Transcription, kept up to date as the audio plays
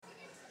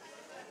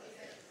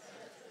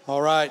All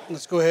right,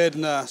 let's go ahead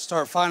and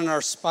start finding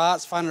our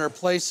spots, finding our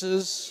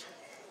places.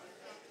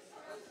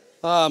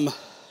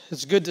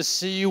 It's good to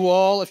see you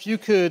all. If you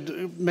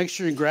could make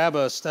sure you grab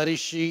a study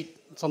sheet.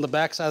 It's on the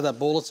back side of that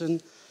bulletin.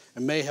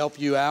 It may help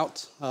you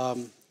out.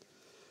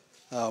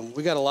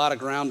 We got a lot of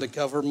ground to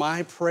cover.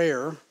 My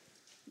prayer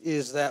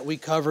is that we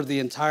cover the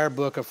entire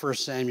book of 1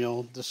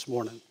 Samuel this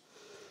morning.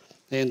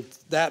 And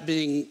that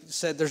being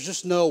said, there's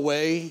just no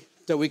way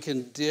that we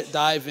can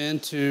dive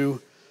into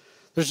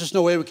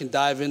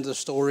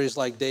stories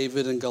like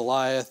David and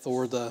Goliath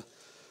or the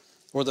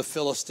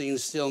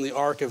Philistines stealing the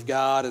Ark of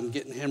God and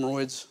getting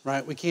hemorrhoids,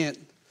 right? We can't.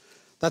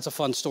 That's a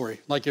fun story.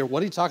 Like,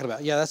 what are you talking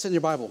about? Yeah, that's in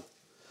your Bible.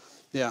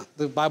 Yeah,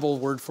 the Bible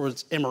word for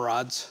it's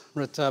emerods.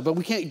 But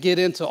we can't get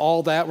into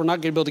all that. We're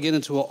not going to be able to get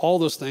into all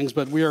those things,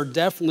 but we are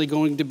definitely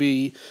going to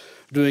be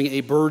doing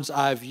a bird's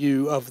eye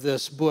view of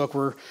this book.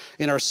 We're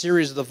in our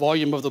series of the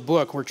volume of the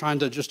book. We're trying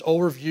to just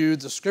overview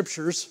the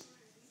scriptures.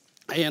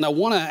 And I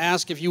want to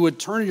ask if you would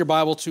turn your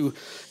Bible to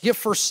get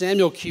 1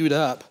 Samuel queued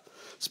up,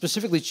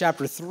 specifically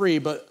chapter 3,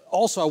 but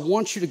also I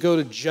want you to go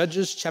to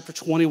Judges chapter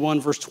 21,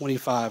 verse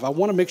 25. I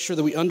want to make sure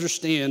that we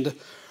understand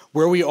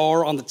where we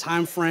are on the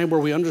time frame,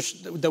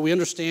 that we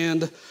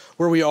understand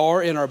where we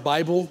are in our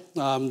Bible.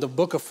 The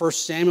book of 1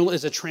 Samuel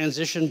is a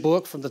transition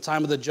book from the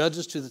time of the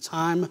Judges to the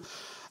time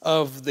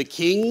of the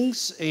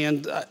Kings.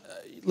 And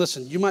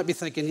listen, you might be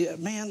thinking, yeah,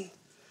 man,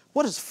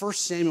 what does 1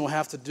 Samuel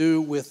have to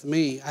do with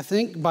me? I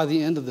think by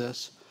the end of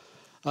this,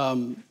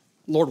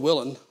 Lord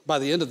willing, by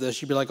the end of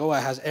this, you'd be like, oh,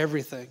 it has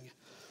everything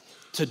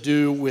to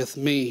do with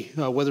me,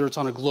 whether it's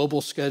on a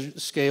global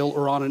scale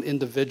or on an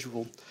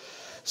individual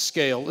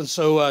scale. And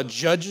so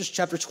Judges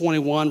chapter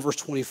 21, verse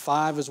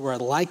 25 is where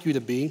I'd like you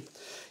to be.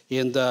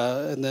 And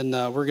then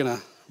we're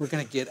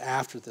gonna get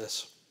after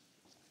this.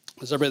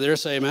 Is everybody there?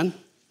 Say amen.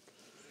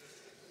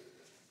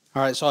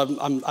 All right,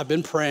 so I've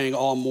been praying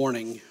all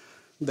morning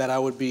that I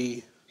would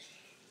be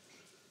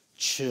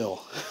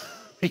chill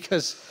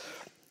because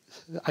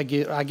I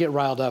get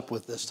riled up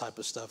with this type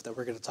of stuff that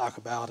we're going to talk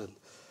about,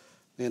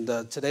 and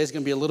today's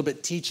going to be a little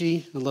bit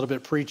teachy, a little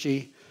bit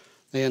preachy,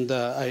 and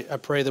I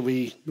pray that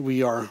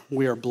we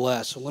are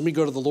blessed. So let me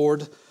go to the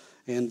Lord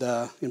and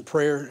in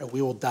prayer, and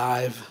we will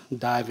dive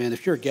in.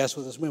 If you're a guest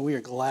with us, man, we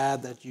are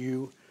glad that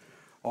you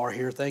are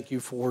here. Thank you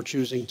for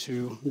choosing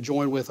to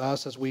join with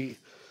us as we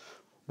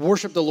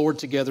worship the Lord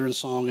together in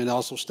song and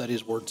also study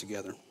His Word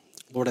together.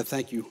 Lord, I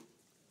thank you.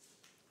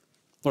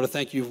 Lord, I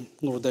thank you,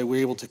 Lord, that we're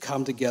able to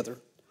come together,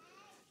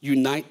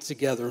 unite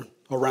together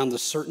around the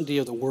certainty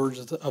of the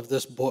words of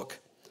this book.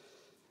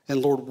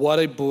 And Lord, what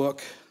a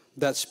book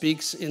that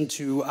speaks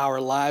into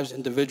our lives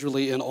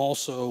individually and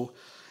also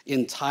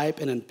in type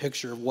and in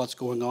picture of what's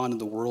going on in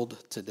the world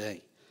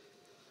today.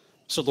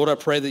 So Lord, I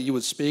pray that you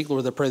would speak.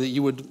 Lord, I pray that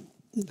you would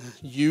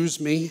use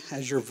me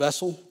as your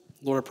vessel.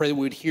 Lord, I pray that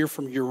we would hear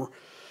from your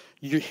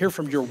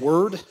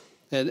word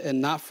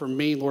and not from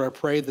me. Lord, I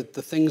pray that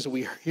the things that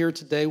we hear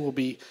today will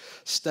be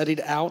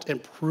studied out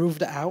and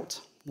proved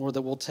out. Lord,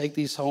 that we'll take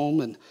these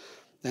home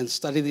and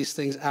study these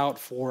things out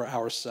for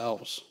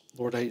ourselves.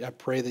 Lord, I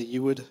pray that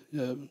you would,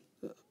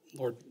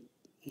 Lord,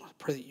 I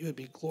pray that you would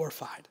be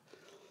glorified.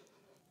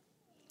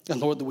 And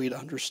Lord, that we'd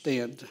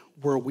understand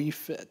where we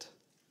fit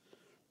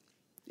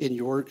in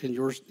your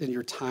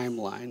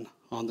timeline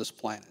on this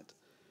planet.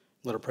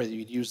 Lord, I pray that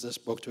you'd use this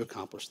book to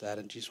accomplish that.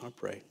 In Jesus' name I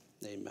pray,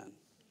 amen.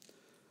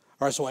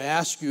 All right, so I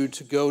ask you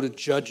to go to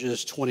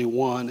Judges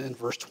 21 and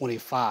verse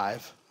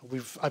 25.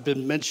 I've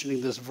been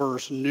mentioning this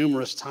verse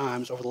numerous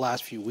times over the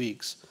last few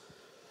weeks.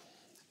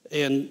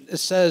 And it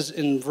says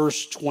in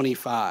verse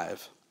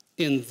 25,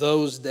 in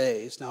those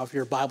days. Now, if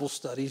you're a Bible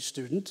study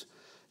student,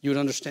 you would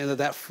understand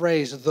that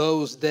phrase,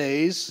 those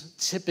days,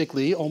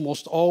 typically,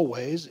 almost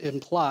always,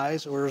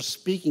 implies or is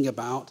speaking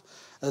about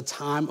a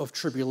time of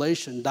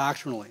tribulation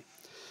doctrinally.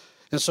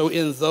 And so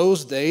in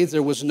those days,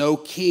 there was no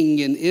king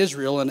in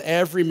Israel, and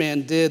every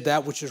man did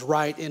that which is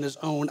right in his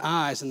own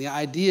eyes. And the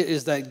idea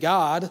is that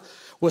God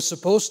was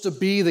supposed to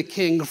be the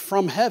king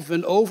from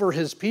heaven over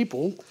his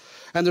people,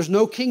 and there's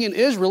no king in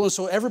Israel, and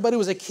so everybody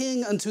was a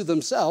king unto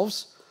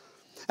themselves.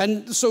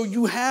 And so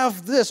you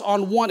have this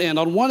on one end.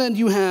 On one end,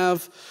 you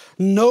have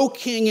no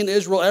king in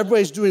Israel.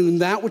 Everybody's doing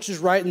that which is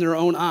right in their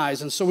own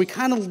eyes. And so we're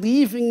kind of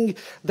leaving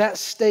that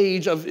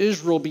stage of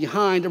Israel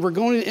behind, and we're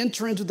going to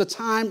enter into the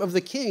time of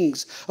the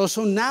kings. Oh,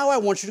 so now I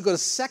want you to go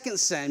to 2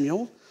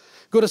 Samuel.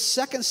 Go to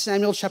 2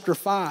 Samuel chapter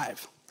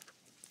 5.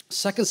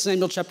 2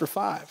 Samuel chapter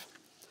 5.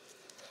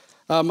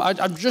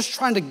 I'm just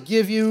trying to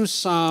give you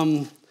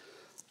some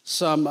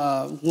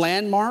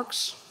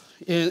landmarks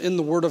in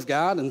the Word of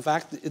God. In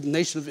fact, the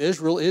nation of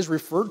Israel is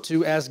referred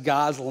to as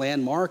God's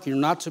landmark. You're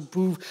not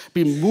to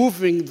be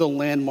moving the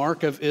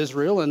landmark of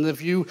Israel. And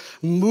if you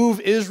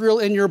move Israel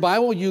in your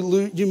Bible, you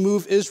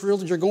move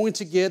Israel, you're going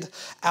to get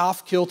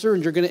off kilter,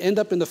 and you're going to end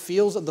up in the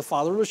fields of the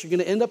fatherless. You're going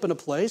to end up in a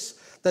place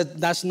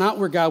that's not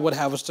where God would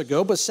have us to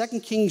go. But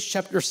 2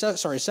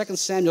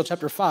 Samuel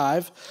chapter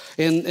 5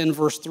 in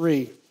verse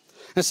 3.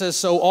 It says,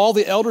 so all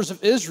the elders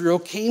of Israel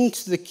came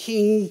to the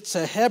king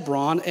to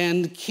Hebron,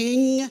 and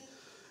King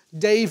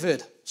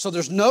David. So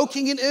there's no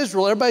king in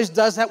Israel. Everybody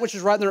does that which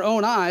is right in their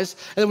own eyes.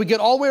 And then we get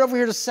all the way over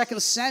here to 2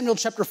 Samuel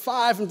chapter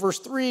 5 and verse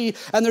 3,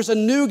 and there's a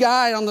new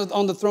guy on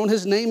the throne.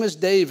 His name is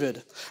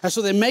David. And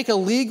so they make a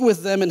league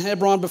with them in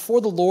Hebron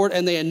before the Lord,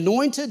 and they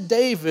anointed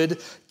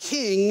David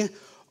king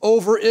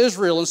over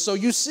Israel. And so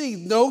you see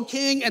no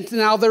king, and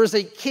now there is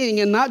a king,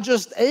 and not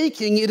just a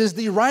king, it is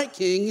the right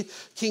king,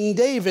 King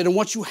David. And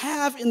what you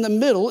have in the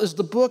middle is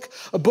the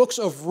books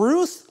of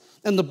Ruth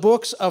and the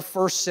books of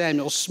 1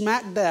 Samuel,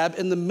 smack dab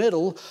in the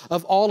middle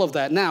of all of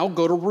that. Now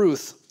go to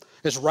Ruth.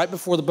 It's right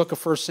before the book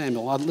of 1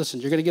 Samuel.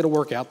 Listen, you're going to get a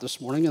workout this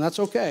morning, and that's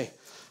okay.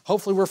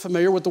 Hopefully we're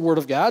familiar with the Word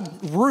of God.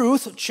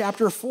 Ruth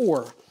chapter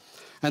 4.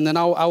 And then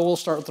I will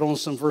start throwing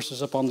some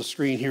verses up on the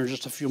screen here in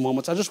just a few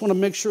moments. I just want to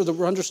make sure that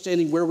we're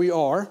understanding where we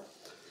are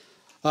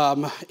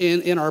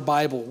in our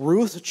Bible.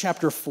 Ruth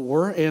chapter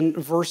 4 and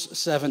verse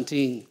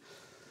 17.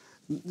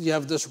 You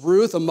have this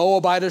Ruth, a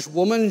Moabitish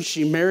woman.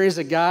 She marries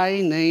a guy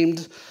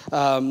named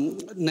Boaz,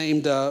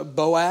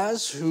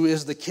 who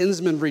is the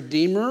kinsman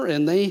redeemer,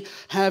 and they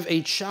have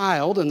a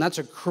child, and that's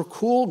a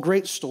cool,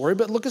 great story.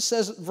 But look, it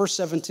says, verse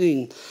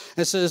 17,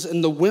 it says,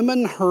 and the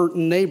women, her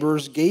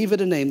neighbors, gave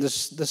it a name, the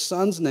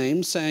son's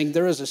name, saying,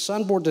 there is a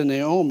son born to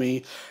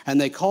Naomi,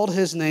 and they called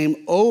his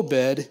name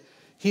Obed.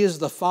 He is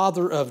the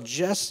father of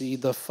Jesse,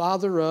 the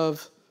father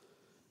of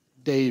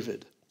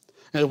David.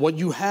 And what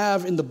you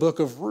have in the book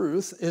of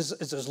Ruth is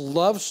this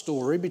love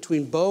story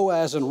between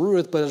Boaz and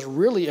Ruth, but it's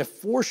really a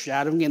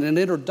foreshadowing and an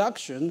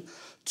introduction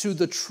to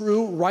the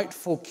true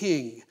rightful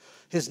king.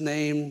 His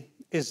name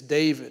is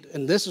David.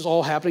 And this is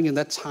all happening in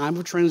that time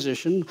of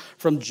transition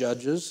from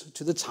judges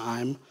to the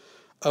time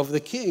of the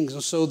kings.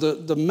 And so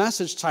the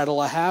message title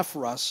I have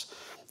for us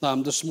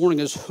this morning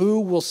is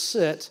Who Will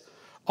Sit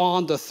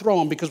on the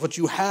Throne? Because what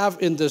you have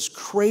in this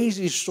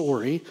crazy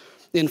story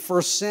in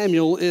 1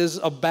 Samuel is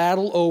a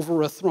battle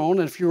over a throne.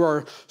 And if you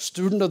are a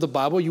student of the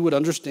Bible, you would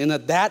understand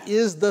that that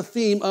is the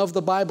theme of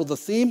the Bible. The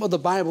theme of the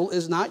Bible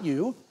is not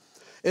you.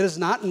 It is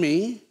not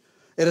me.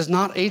 It is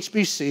not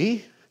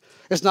HBC.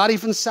 It's not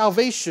even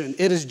salvation.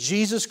 It is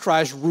Jesus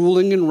Christ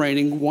ruling and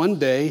reigning one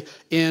day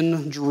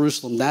in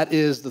Jerusalem. That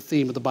is the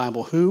theme of the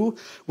Bible. Who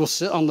will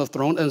sit on the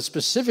throne? And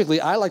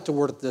specifically, I like to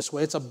word it this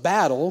way. It's a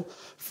battle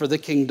for the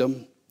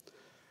kingdom.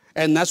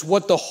 And that's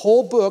what the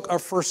whole book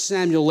of 1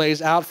 Samuel lays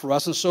out for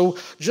us. And so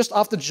just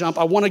off the jump,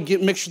 I want to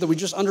make sure that we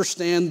just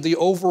understand the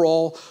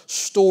overall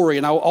story.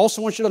 And I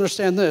also want you to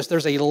understand this.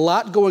 There's a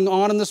lot going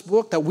on in this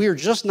book that we are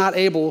just not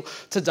able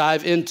to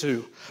dive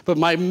into. But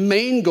my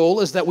main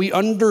goal is that we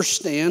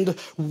understand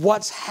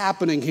what's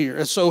happening here.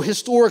 And so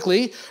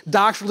historically,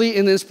 doctrinally,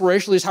 and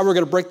inspirationally is how we're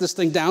going to break this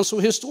thing down. So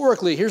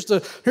historically, here's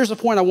the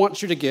point I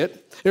want you to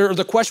get, or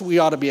the question we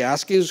ought to be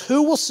asking is,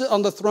 who will sit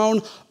on the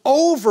throne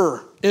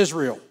over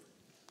Israel?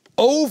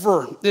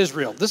 Over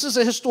Israel. This is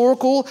a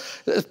historical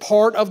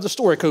part of the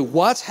story. Okay,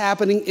 what's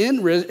happening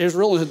in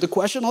Israel? And the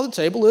question on the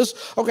table is,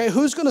 okay,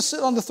 who's going to sit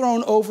on the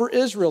throne over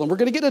Israel? And we're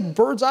going to get a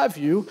bird's eye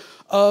view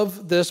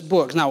of this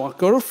book. Now, I'll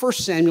go to 1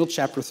 Samuel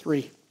chapter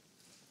 3.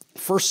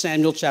 1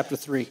 Samuel chapter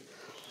 3.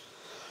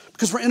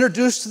 Because we're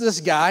introduced to this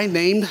guy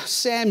named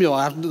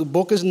Samuel. The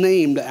book is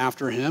named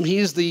after him. He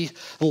is the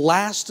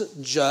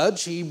last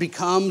judge. He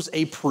becomes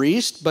a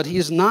priest, but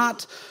he's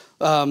not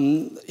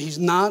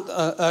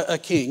a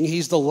king.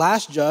 He's the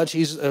last judge.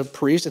 He's a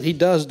priest, and he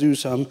does do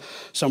some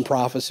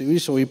prophecy.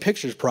 So he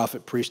pictures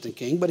prophet, priest, and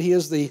king, but he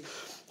is the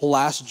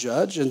last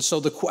judge. And so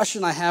the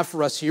question I have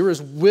for us here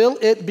is, will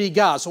it be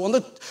God? So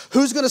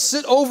who's going to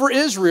sit over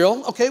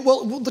Israel? Okay,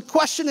 well, the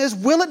question is,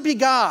 will it be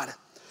God?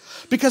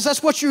 Because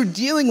that's what you're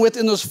dealing with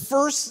in those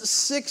first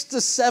 6 to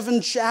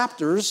 7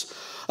 chapters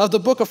of the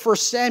book of 1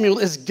 Samuel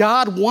is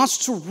God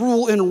wants to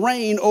rule and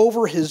reign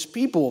over his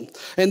people.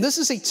 And this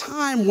is a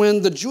time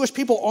when the Jewish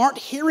people aren't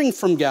hearing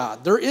from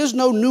God. There is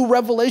no new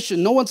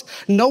revelation.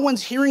 No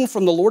one's hearing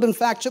from the Lord. In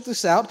fact, check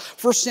this out.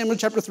 1 Samuel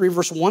chapter 3,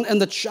 verse 1, and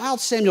the child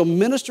Samuel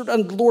ministered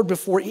unto the Lord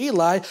before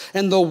Eli,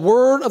 and the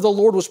word of the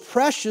Lord was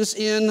precious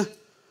in,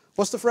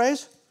 what's the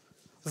phrase?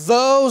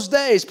 Those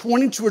days,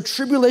 pointing to a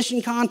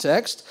tribulation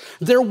context.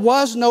 There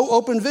was no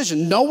open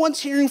vision. No one's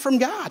hearing from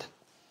God.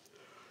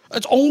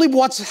 It's only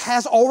what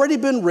has already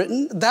been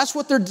written. That's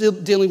what they're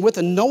dealing with,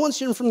 and no one's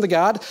hearing from the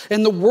God,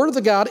 and the word of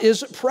the God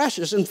is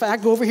precious. In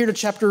fact, go over here to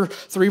chapter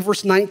 3,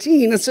 verse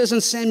 19. It says,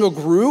 and Samuel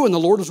grew, and the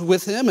Lord was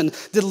with him, and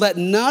did let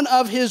none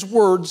of his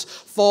words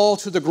fall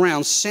to the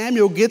ground.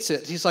 Samuel gets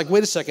it. He's like,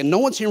 wait a second, no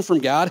one's hearing from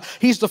God.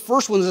 He's the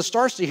first one that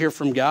starts to hear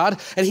from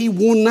God, and he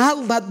will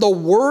not let the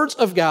words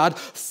of God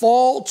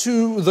fall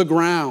to the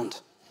ground.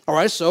 All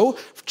right, so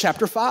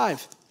chapter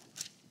 5.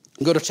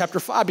 Go to chapter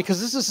 5, because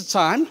this is a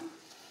time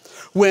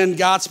when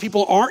God's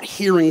people aren't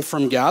hearing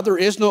from God. There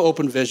is no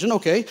open vision,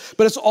 okay?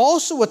 But it's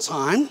also a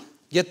time,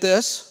 get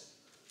this,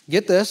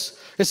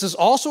 this is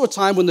also a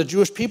time when the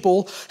Jewish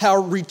people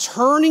are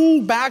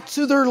returning back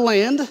to their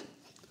land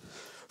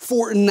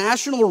for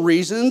national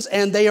reasons,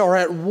 and they are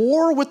at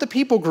war with the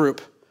people group.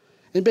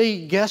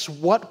 Anybody guess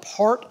what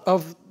part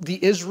of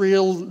the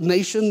Israel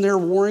nation they're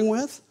warring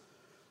with?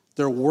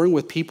 They're warring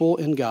with people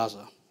in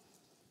Gaza.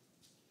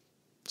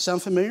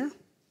 Sound familiar?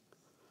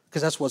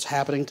 because that's what's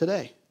happening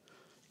today.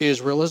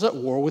 Israel is at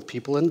war with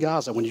people in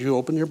Gaza. When you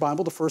open your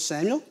Bible to 1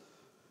 Samuel,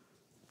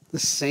 the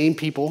same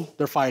people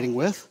they're fighting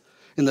with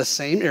in the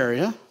same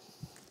area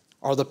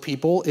are the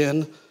people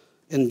in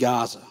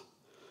Gaza.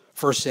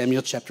 1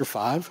 Samuel chapter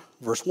 5,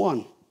 verse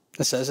 1.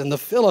 It says, and the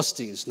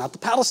Philistines, not the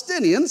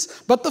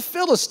Palestinians, but the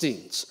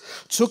Philistines,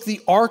 took the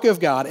ark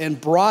of God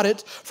and brought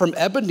it from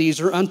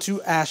Ebenezer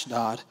unto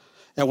Ashdod.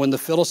 And when the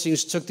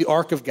Philistines took the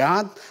ark of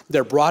God,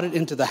 they brought it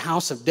into the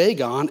house of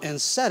Dagon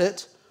and set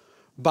it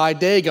by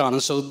Dagon.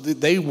 And so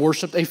they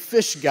worshiped a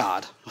fish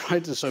god,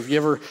 right? And so if you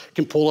ever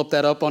can pull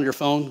that up on your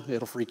phone,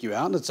 it'll freak you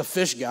out. And it's a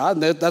fish god,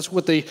 and that's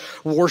what they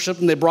worshiped.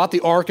 And they brought the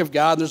ark of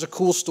God. And there's a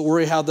cool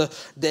story how the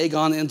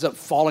Dagon ends up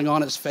falling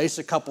on his face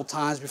a couple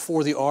times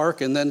before the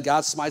ark, and then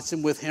God smites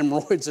him with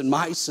hemorrhoids and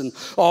mice and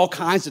all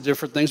kinds of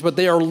different things. But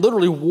they are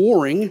literally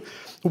warring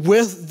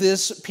with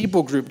this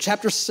people group.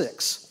 Chapter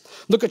 6.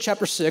 Look at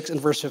chapter 6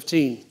 and verse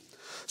 15.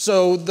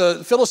 So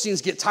the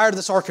Philistines get tired of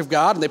this ark of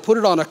God, and they put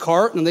it on a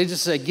cart, and they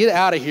just say, get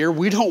out of here.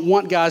 We don't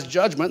want God's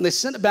judgment. And they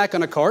send it back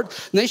on a cart.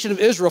 The nation of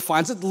Israel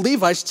finds it. The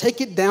Levites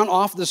take it down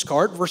off this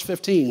cart, verse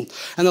 15.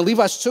 And the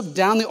Levites took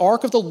down the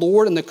ark of the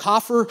Lord and the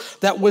coffer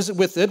that was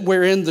with it,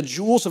 wherein the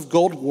jewels of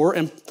gold were,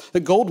 and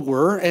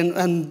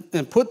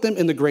put them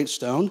in the great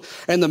stone.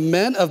 And the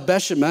men of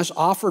Bethshemesh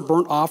offered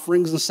burnt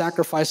offerings and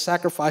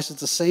sacrifices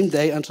the same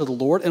day unto the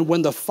Lord. And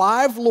when the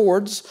 5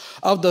 lords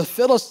of the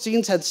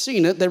Philistines had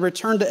seen it, they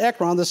returned to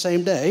Ekron the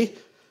same day,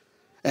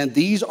 and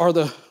these are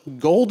the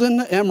golden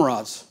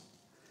emerods.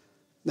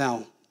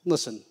 Now,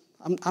 listen,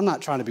 I'm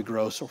not trying to be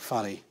gross or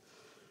funny,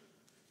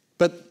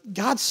 but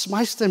God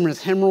smites them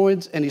with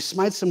hemorrhoids, and he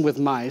smites them with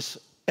mice,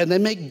 and they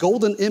make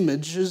golden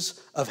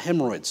images of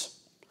hemorrhoids.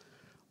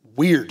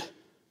 Weird.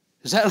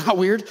 Is that not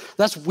weird?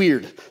 That's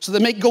weird. So they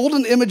make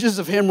golden images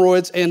of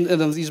hemorrhoids and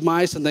of these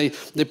mice, and they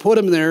put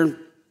them there, and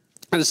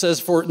it says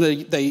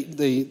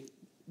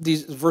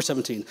verse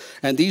 17,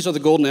 and these are the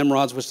golden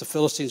emerods which the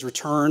Philistines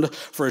returned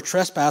for a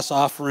trespass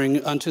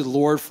offering unto the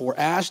Lord, for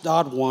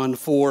Ashdod 1,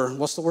 for,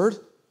 what's the word?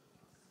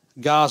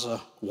 Gaza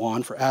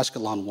 1, for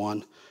Ashkelon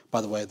 1. By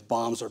the way, the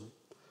bombs are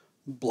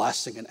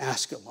blasting in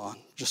Ashkelon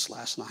just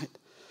last night.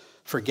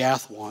 For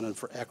Gath 1 and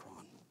for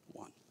Ekron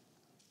 1.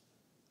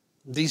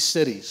 These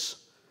cities,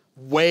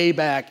 way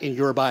back in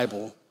your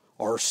Bible,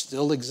 are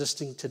still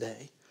existing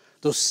today.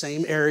 Those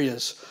same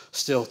areas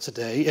still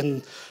today.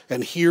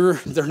 And here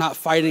they're not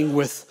fighting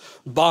with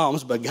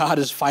bombs, but God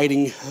is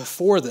fighting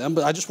for them.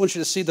 But I just want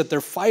you to see that they're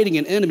fighting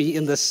an enemy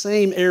in the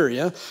same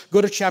area.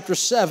 Go to chapter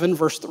 7,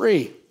 verse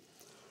 3.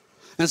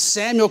 And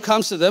Samuel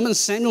comes to them, and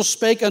Samuel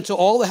spake unto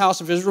all the house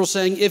of Israel,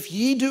 saying, if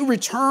ye do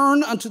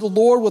return unto the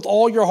Lord with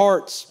all your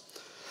hearts,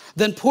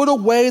 then put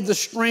away the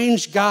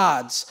strange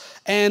gods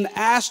and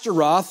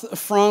Ashtaroth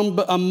from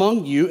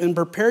among you, and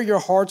prepare your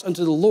hearts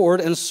unto the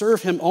Lord, and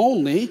serve him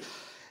only,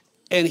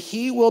 and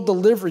he will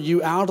deliver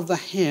you out of the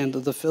hand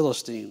of the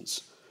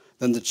Philistines.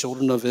 Then the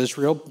children of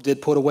Israel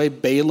did put away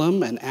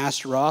Balaam and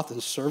Ashtaroth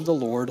and serve the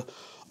Lord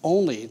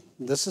only.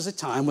 This is a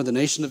time when the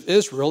nation of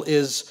Israel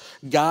is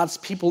God's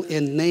people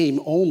in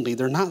name only.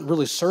 They're not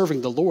really serving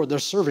the Lord. They're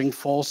serving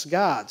false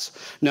gods.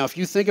 Now, if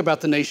you think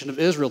about the nation of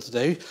Israel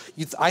today,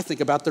 I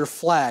think about their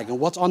flag. And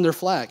what's on their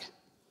flag?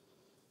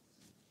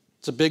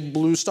 It's a big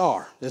blue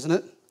star, isn't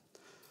it?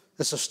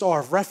 It's a star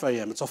of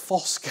Rephaim. It's a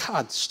false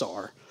god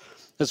star.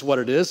 That's what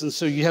it is. And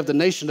so you have the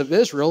nation of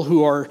Israel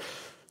who are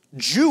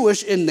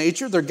Jewish in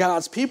nature. They're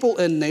God's people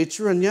in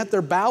nature, and yet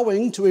they're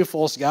bowing to a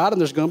false god. And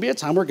there's going to be a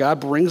time where God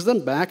brings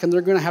them back, and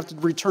they're going to have to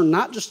return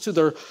not just to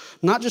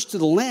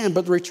the land,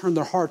 but return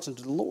their hearts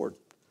unto the Lord.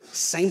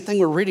 Same thing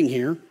we're reading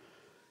here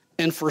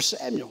in 1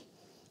 Samuel.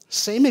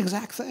 Same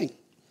exact thing.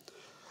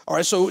 All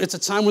right, so it's a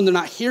time when they're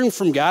not hearing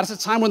from God. It's a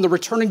time when they're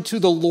returning to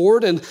the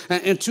Lord and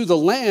to the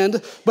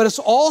land. But it's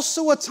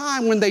also a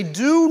time when they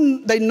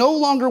no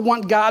longer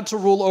want God to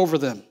rule over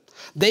them.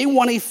 They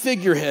want a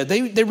figurehead.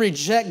 They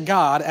reject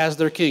God as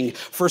their king.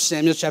 1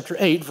 Samuel chapter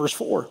 8, verse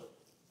 4.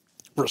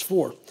 Verse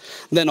 4.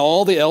 Then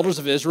all the elders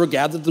of Israel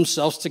gathered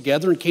themselves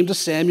together and came to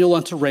Samuel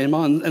unto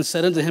Ramah and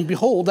said unto him,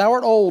 behold, thou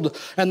art old,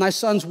 and thy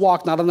sons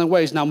walk not in thy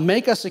ways. Now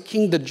make us a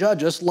king to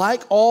judge us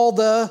like all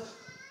the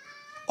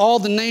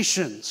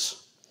nations.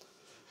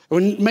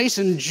 When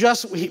Mason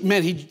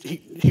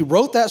he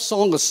wrote that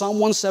song of Psalm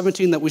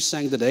 117 that we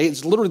sang today.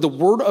 It's literally the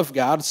word of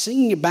God,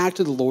 singing it back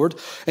to the Lord.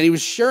 And he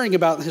was sharing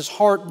about his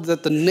heart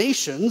that the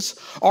nations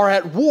are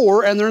at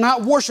war and they're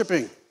not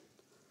worshiping.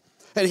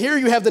 And here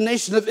you have the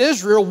nation of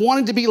Israel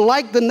wanting to be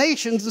like the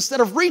nations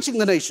instead of reaching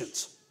the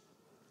nations.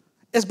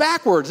 It's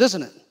backwards,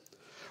 isn't it?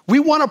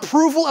 We want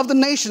approval of the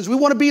nations. We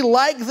want to be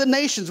like the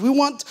nations. We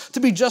want to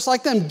be just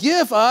like them.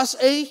 Give us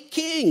a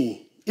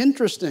king.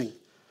 Interesting.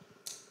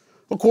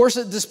 Of course,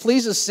 it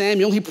displeases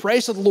Samuel. He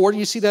prays to the Lord.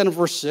 You see that in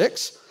verse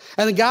 6.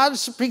 And then God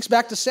speaks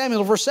back to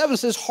Samuel. Verse 7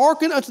 says,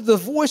 hearken unto the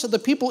voice of the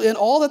people in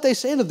all that they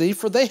say to thee,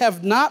 for they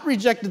have not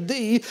rejected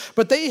thee,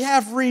 but they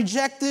have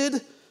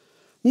rejected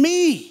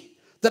me.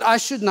 that I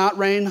should not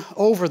reign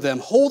over them.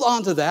 Hold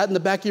on to that in the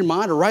back of your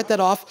mind, or write that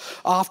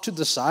off to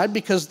the side,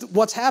 because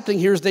what's happening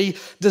here is they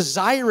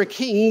desire a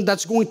king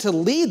that's going to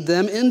lead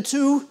them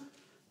into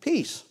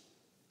peace.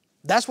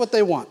 That's what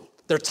they want.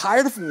 They're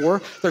tired of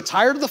war. They're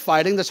tired of the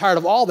fighting. They're tired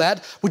of all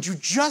that. Would you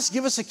just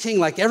give us a king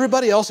like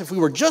everybody else? If we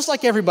were just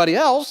like everybody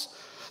else,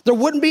 there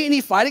wouldn't be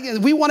any fighting.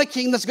 And we want a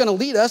king that's going to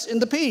lead us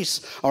into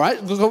peace. All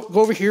right, go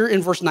over here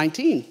in verse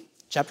 19.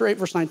 Chapter 8,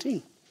 verse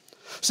 19.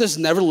 It says,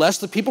 nevertheless,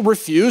 the people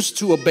refused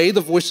to obey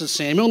the voice of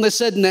Samuel. And they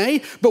said,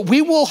 nay, but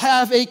we will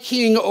have a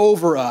king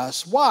over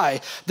us.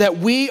 Why? That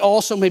we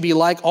also may be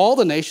like all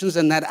the nations,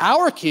 and that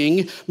our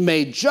king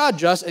may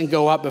judge us and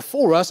go out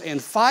before us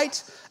and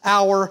fight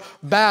our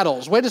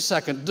battles. Wait a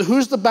second.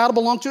 Who's the battle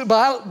belong to?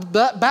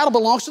 The battle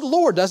belongs to the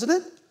Lord, doesn't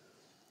it?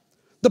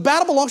 The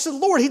battle belongs to the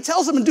Lord. He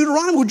tells them in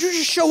Deuteronomy, would you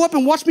just show up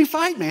and watch me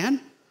fight, man?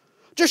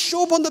 Just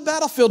show up on the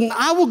battlefield and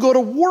I will go to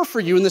war for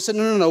you. And they said,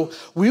 no.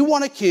 We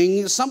want a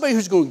king, somebody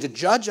who's going to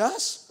judge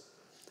us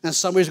and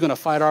somebody who's going to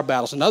fight our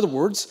battles. In other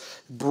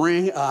words,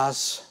 bring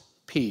us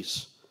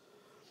peace.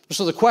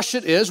 So the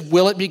question is,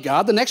 will it be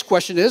God? The next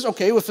question is,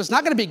 okay, if it's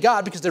not going to be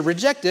God because they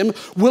reject him,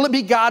 will it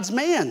be God's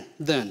man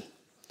then?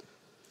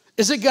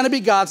 Is it going to be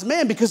God's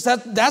man? Because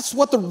that's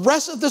what the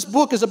rest of this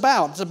book is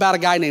about. It's about a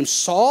guy named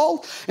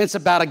Saul, and it's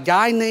about a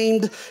guy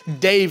named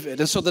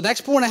David. And so the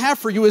next point I have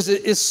for you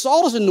is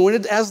Saul is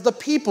anointed as the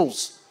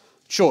people's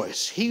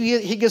choice.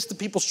 He gets the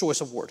people's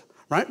choice award,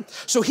 right?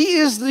 So he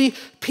is the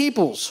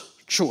people's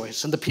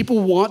choice, and the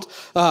people want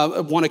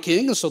a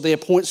king, and so they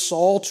appoint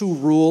Saul to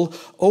rule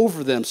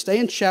over them.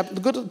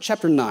 Go to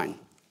chapter 9.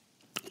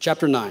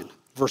 Chapter 9,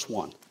 verse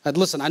 1. And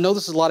listen, I know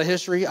this is a lot of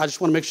history. I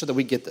just want to make sure that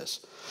we get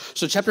this.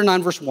 So chapter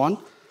 9, verse 1,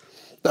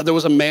 there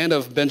was a man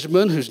of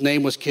Benjamin whose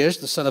name was Kish,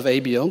 the son of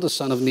Abiel, the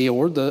son of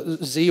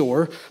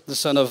Zeor, the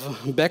son of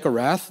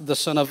Becherath, the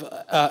son of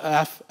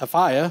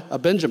Aphiah, a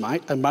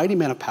Benjamite, a mighty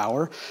man of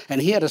power.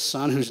 And he had a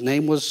son whose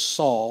name was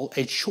Saul,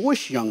 a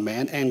choice young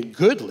man and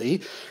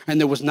goodly. And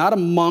there was not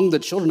among the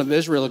children of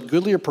Israel a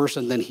goodlier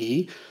person than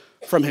he.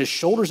 From his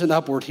shoulders and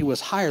upward, he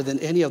was higher than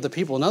any of the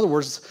people. In other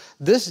words,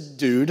 this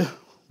dude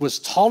was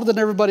taller than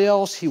everybody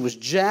else. He was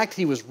jacked.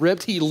 He was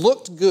ripped. He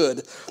looked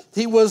good.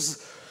 He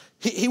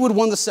would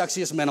win the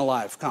sexiest man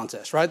alive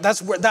contest, right?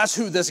 That's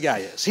who this guy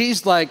is.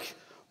 He's like,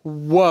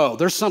 whoa,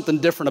 there's something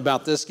different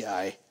about this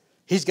guy.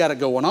 He's got it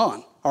going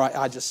on. All right,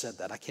 I just said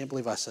that. I can't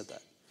believe I said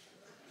that.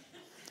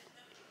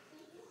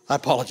 I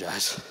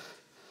apologize.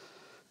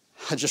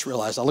 I just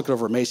realized. I looked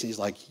over at Mason. He's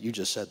like, you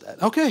just said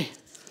that. Okay.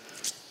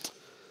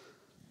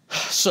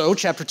 So,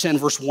 chapter 10,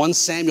 verse 1,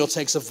 Samuel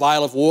takes a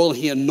vial of oil and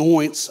he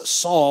anoints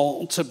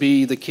Saul to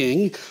be the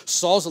king.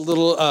 Saul's a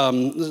little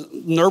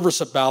nervous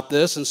about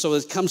this, and so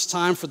it comes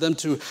time for them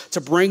to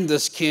bring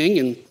this king.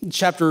 In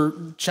chapter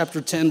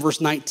 10,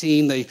 verse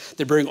 19,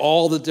 they bring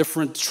all the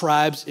different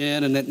tribes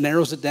in, and it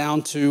narrows it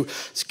down to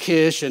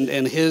Kish and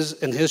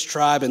his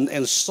tribe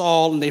and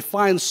Saul, and they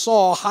find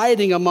Saul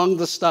hiding among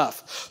the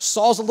stuff.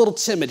 Saul's a little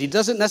timid. He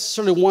doesn't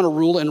necessarily want to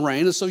rule and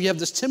reign, and so you have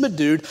this timid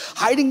dude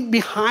hiding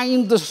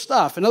behind the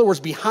stuff. In other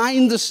words,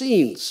 behind the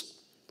scenes.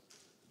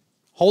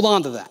 Hold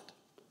on to that.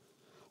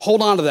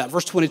 Hold on to that.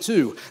 Verse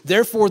 22.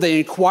 Therefore they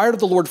inquired of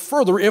the Lord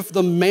further if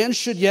the man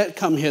should yet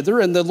come hither.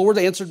 And the Lord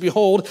answered,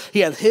 behold,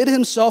 he hath hid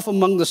himself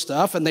among the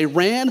stuff. And they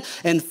ran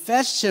and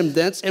fetched him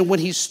thence. And when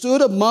he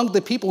stood among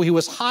the people, he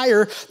was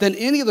higher than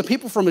any of the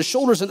people from his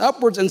shoulders and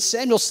upwards. And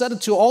Samuel said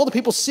unto all the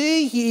people,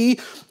 see ye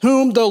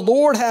whom the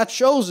Lord hath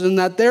chosen,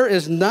 that there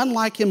is none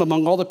like him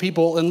among all the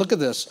people. And look at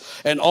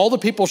this. And all the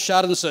people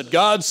shouted and said,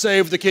 God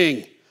save the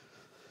king.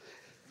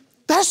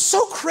 That's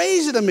so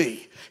crazy to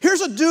me.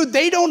 Here's a dude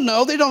they don't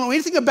know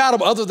anything about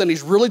him other than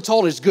he's really tall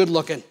and he's good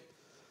looking.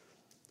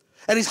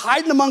 And he's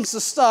hiding amongst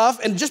the stuff,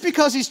 and just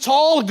because he's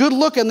tall and good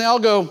looking, they all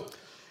go,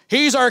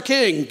 he's our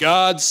king,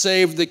 God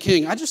save the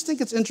king. I just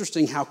think it's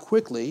interesting how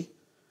quickly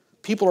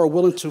people are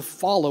willing to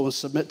follow and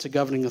submit to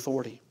governing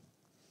authority.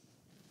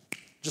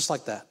 Just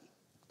like that.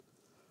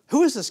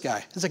 Who is this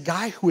guy? It's a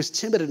guy who is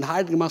timid and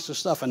hiding amongst the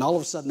stuff, and all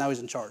of a sudden now he's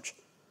in charge.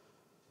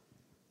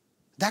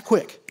 That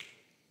quick.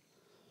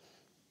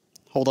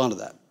 Hold on to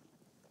that.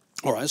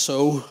 All right,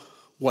 so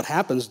what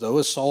happens, though,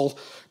 is Saul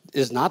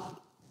is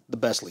not the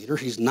best leader.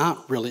 He's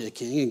not really a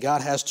king, and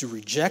God has to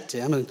reject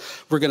him, and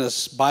we're going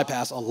to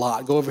bypass a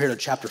lot. Go over here to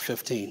chapter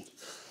 15.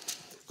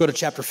 Go to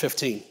chapter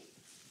 15.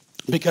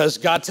 Because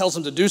God tells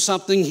him to do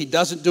something. He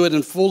doesn't do it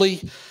in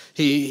fully.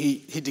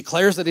 He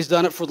declares that he's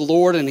done it for the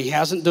Lord, and he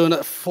hasn't done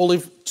it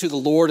fully to the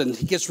Lord, and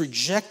he gets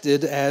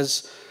rejected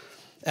as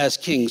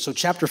king. So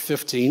chapter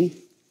 15,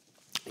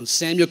 and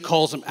Samuel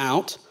calls him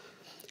out.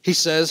 He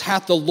says,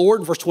 hath the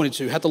Lord, verse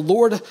 22, hath the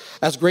Lord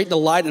as great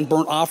delight in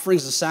burnt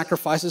offerings and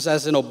sacrifices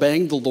as in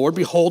obeying the Lord?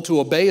 Behold,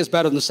 to obey is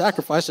better than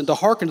sacrifice, and to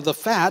hearken to the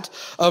fat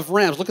of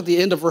rams. Look at the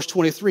end of verse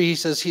 23. He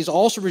says, he's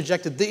also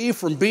rejected thee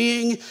from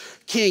being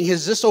king.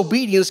 His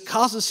disobedience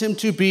causes him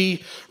to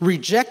be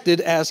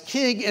rejected as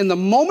king. And the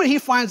moment he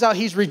finds out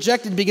he's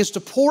rejected, he begins to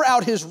pour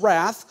out his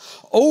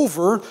wrath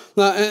over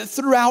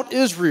throughout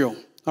Israel.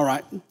 All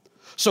right.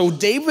 So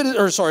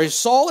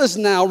Saul is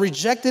now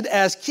rejected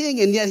as king,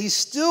 and yet he's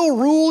still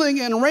ruling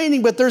and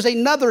reigning, but there's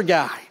another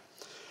guy.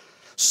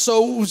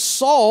 So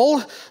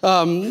Saul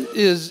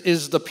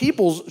is the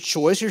people's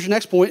choice. Here's your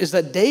next point, is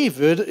that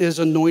David is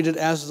anointed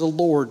as the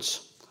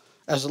Lord's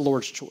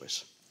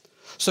choice.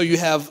 So you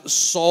have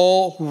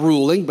Saul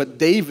ruling, but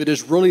David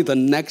is really the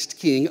next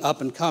king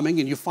up and coming.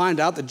 And you find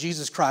out that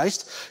Jesus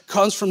Christ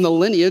comes from the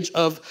lineage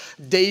of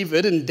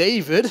David. And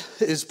David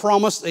is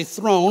promised a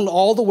throne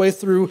all the way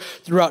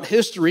throughout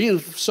history. And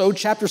so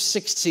chapter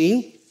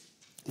 16,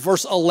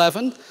 verse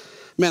 11,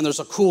 man, there's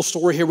a cool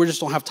story here. We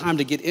just don't have time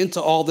to get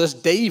into all this.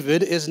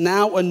 David is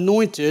now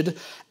anointed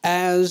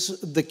as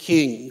the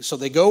king. So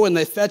they go and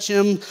they fetch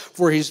him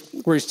where he's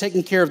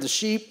taking care of the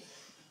sheep.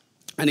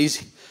 And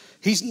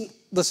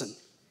listen,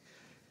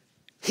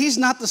 he's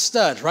not the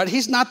stud, right?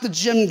 He's not the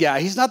gym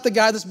guy. He's not the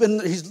guy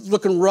he's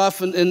looking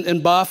rough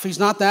and buff. He's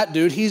not that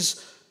dude.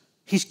 He's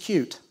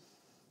cute.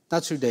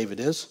 That's who David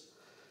is.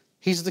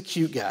 He's the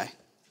cute guy.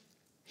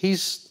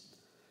 He's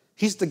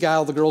the guy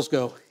all the girls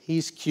go,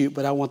 he's cute,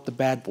 but I want the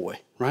bad boy,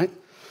 right?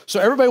 So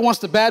everybody wants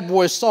the bad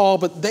boy Saul,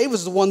 but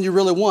David's the one you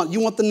really want.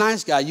 You want the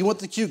nice guy. You want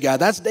the cute guy.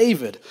 That's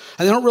David.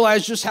 And they don't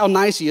realize just how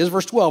nice he is.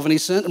 Verse 12, and he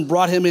sent and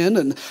brought him in,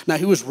 and now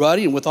he was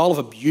ruddy and with all of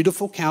a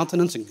beautiful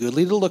countenance and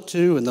goodly to look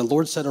to. And the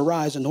Lord said,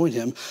 arise, anoint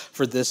him,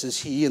 for this is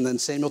he. And then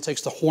Samuel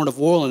takes the horn of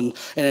oil and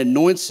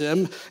anoints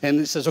him. And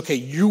it says, okay,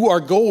 you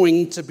are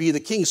going to be the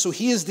king. So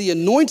he is the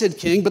anointed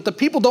king, but the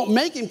people don't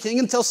make him king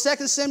until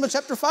 2 Samuel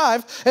chapter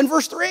 5 and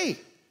verse 3.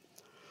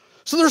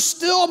 So there's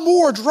still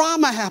more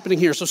drama happening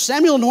here. So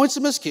Samuel anoints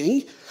him as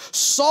king.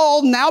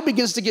 Saul now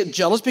begins to get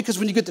jealous because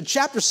when you get to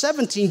chapter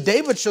 17,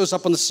 David shows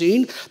up on the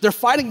scene. They're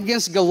fighting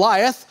against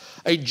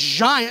Goliath, a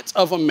giant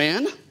of a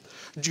man.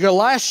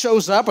 Goliath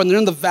shows up and they're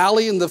in the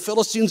valley and the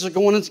Philistines are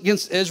going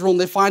against Israel and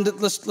they find it,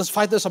 let's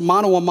fight this a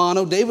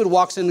mano. David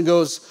walks in and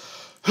goes,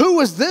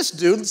 who is this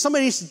dude?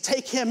 Somebody needs to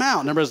take him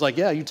out. And everybody's like,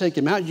 yeah, you take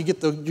him out. You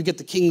get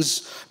the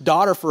king's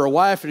daughter for a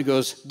wife. And he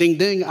goes, ding,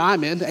 ding,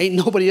 I'm in. Ain't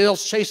nobody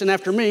else chasing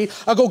after me.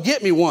 I'll go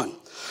get me one.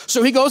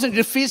 So he goes and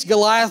defeats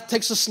Goliath,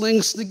 takes a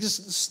sling,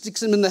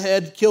 sticks him in the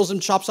head, kills him,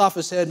 chops off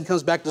his head, and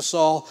comes back to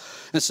Saul.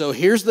 And so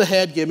here's the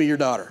head, give me your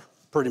daughter,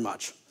 pretty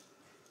much.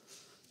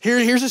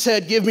 Here's his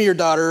head, give me your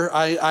daughter,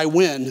 I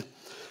win.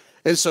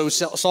 And so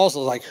Saul's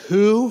like,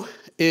 who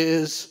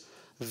is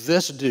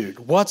this dude?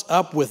 What's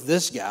up with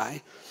this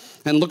guy?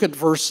 And look at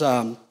verse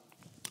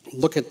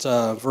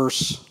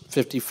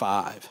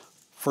 55.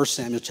 1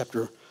 Samuel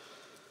chapter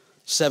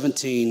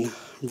 17,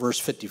 verse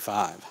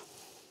 55.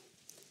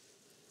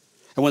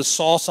 And when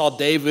Saul saw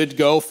David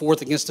go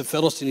forth against the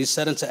Philistine, he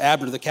said unto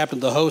Abner, the captain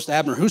of the host,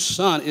 Abner, whose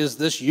son is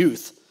this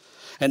youth?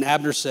 And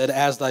Abner said,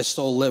 as thy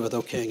soul liveth,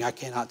 O king, I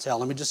cannot tell.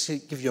 Let me just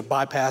give you a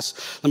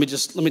bypass. Let me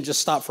just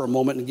stop for a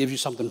moment and give you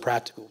something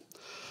practical.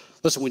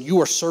 Listen, when you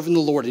are serving the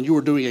Lord and you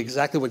are doing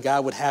exactly what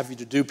God would have you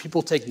to do,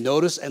 people take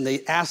notice and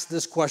they ask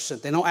this question.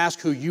 They don't ask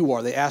who you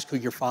are, they ask who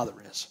your father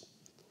is.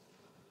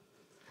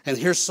 And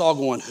here's Saul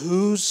going,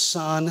 whose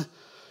son,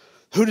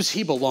 who does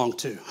he belong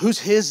to? Who's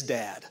his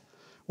dad?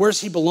 Where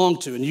does he belong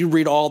to? And you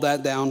read all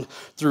that down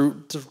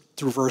through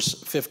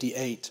verse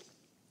 58.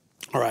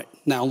 All right,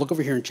 now look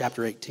over here in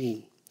chapter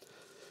 18.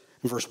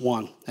 In verse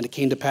 1, and it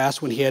came to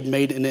pass when he had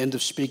made an end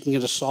of speaking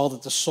unto Saul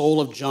that the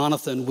soul of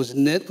Jonathan was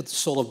knit with the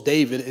soul of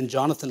David, and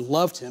Jonathan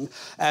loved him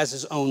as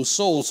his own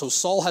soul. So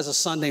Saul has a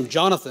son named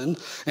Jonathan,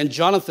 and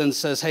Jonathan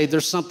says, hey,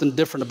 there's something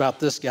different about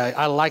this guy.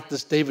 I like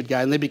this David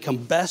guy, and they become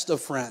best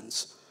of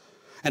friends.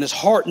 And his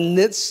heart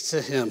knits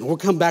to him. We'll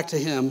come back to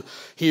him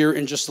here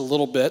in just a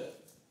little bit.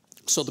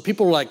 So the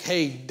people are like,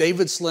 hey,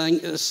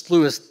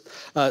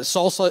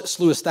 Saul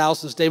slew his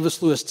thousands, David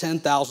slew his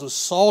 10,000.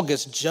 Saul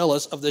gets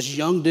jealous of this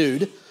young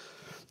dude,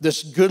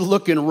 this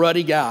good-looking,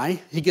 ruddy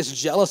guy. He gets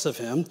jealous of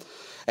him,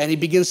 and he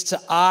begins to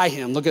eye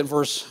him. Look at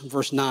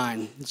verse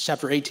 9. It's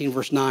chapter 18,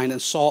 verse 9.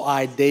 And Saul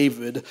eyed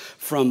David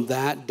from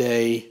that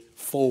day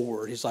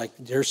forward. He's like,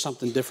 there's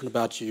something different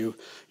about you.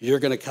 You're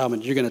going to come,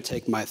 and you're going to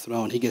take my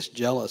throne. He gets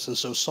jealous, and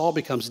so Saul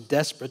becomes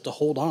desperate to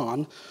hold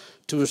on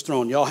to his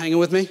throne. Y'all hanging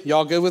with me?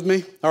 Y'all good with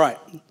me? All right.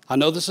 I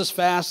know this is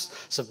fast.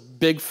 It's a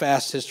big,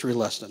 fast history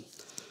lesson.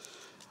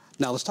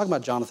 Now, let's talk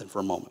about Jonathan for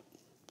a moment.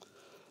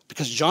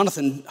 Because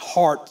Jonathan's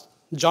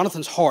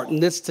heart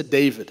knits to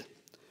David,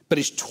 but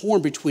he's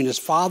torn between his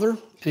father and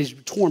he's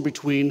torn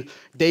between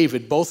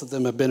David. Both of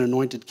them have been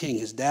anointed king.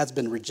 His dad's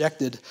been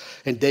rejected,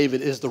 and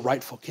David is the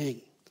rightful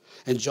king.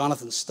 And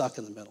Jonathan's stuck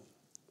in the middle.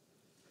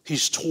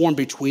 He's torn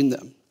between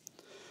them.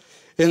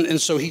 And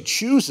so he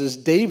chooses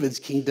David's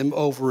kingdom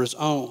over his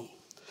own.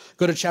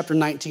 Go to chapter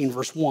 19,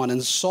 verse 1.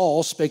 And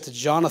Saul spake to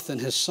Jonathan,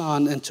 his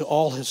son, and to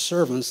all his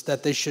servants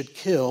that they should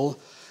kill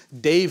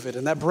David.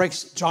 And that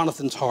breaks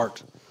Jonathan's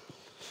heart.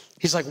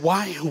 He's like,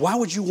 why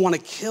would you want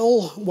to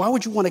kill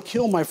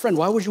my friend?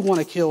 Why would you want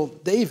to kill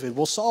David?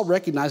 Well, Saul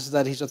recognizes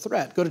that he's a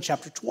threat. Go to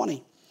chapter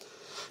 20.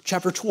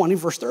 Chapter 20,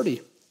 verse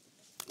 30.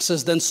 It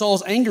says, then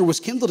Saul's anger was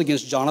kindled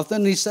against Jonathan,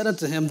 and he said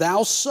unto him,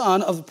 thou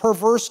son of a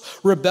perverse,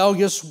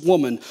 rebellious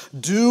woman,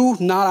 do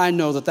not I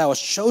know that thou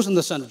hast chosen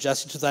the son of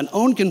Jesse to thine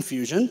own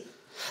confusion?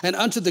 and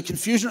unto the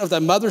confusion of thy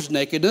mother's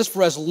nakedness.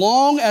 For as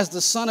long as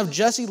the son of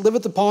Jesse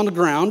liveth upon the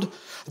ground,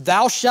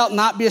 thou shalt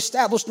not be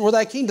established, nor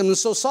thy kingdom. And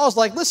so Saul's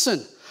like,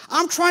 listen,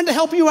 I'm trying to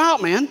help you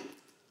out, man.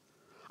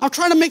 I'm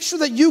trying to make sure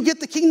that you get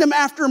the kingdom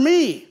after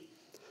me.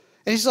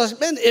 And he says,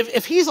 man,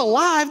 if he's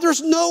alive,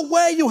 there's no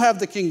way you have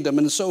the kingdom.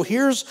 And so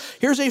here's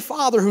a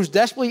father who's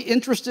desperately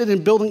interested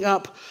in building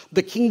up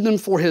the kingdom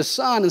for his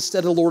son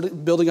instead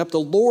of building up the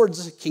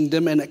Lord's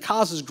kingdom. And it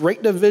causes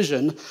great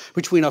division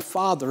between a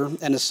father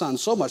and his son,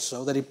 so much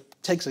so that he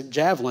takes a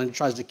javelin and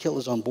tries to kill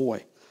his own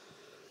boy.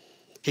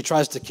 He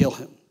tries to kill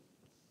him.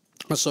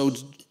 And so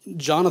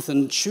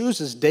Jonathan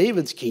chooses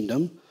David's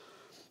kingdom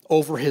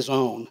over his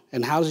own.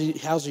 And how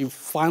does he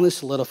finally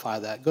solidify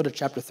that? Go to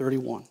chapter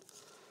 31.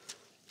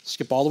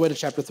 Skip all the way to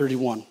chapter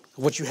 31.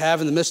 What you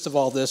have in the midst of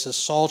all this is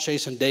Saul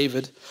chasing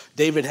David,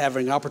 David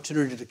having an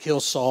opportunity to kill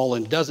Saul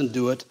and doesn't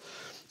do it.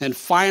 And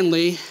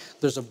finally,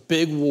 there's a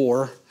big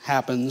war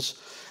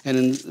happens. And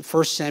in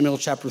 1 Samuel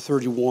chapter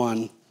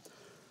 31,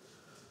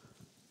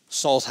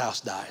 Saul's house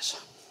dies.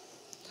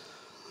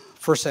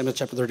 1 Samuel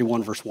chapter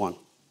 31, verse 1.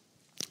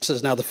 It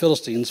says, now the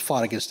Philistines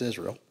fought against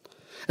Israel,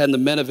 and the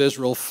men of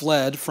Israel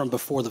fled from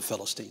before the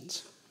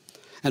Philistines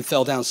and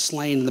fell down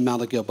slain in the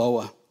mount of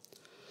Gilboa.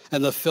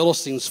 And the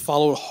Philistines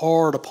followed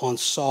hard upon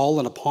Saul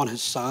and upon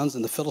his sons,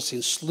 and the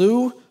Philistines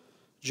slew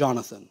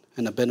Jonathan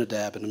and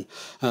Abinadab and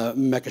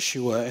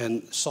Mekashua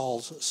and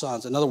Saul's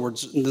sons. In other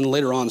words, and then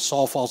later on,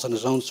 Saul falls on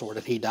his own sword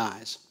and he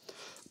dies.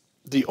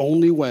 The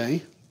only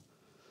way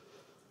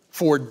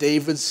for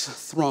David's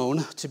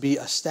throne to be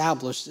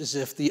established is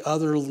if the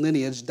other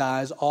lineage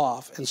dies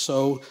off. And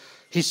so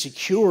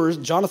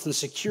Jonathan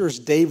secures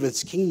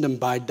David's kingdom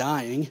by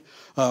dying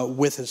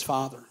with his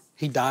father.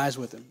 He dies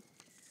with him.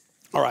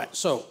 All right,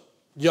 so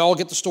y'all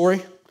get the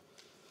story?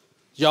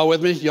 Y'all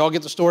with me? Y'all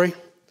get the story?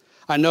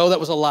 I know that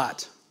was a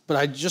lot, but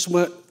I just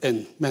went,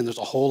 and man, there's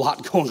a whole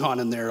lot going on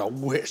in there I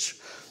wish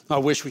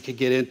we could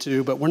get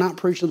into, but we're not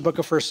preaching the book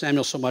of 1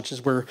 Samuel so much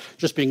as we're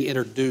just being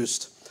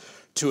introduced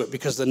to it,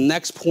 because the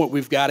next point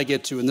we've got to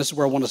get to, and this is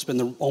where I want to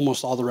spend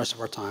almost all the rest of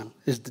our time,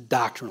 is the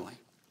doctrinally.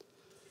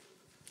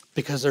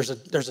 Because there's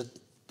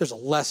a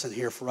lesson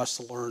here for us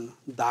to learn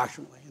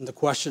doctrinally. And the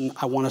question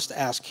I want us to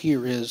ask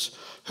here is,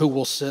 who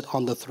will sit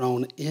on the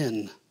throne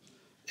in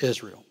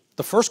Israel?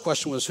 The first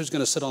question was, who's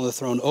going to sit on the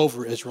throne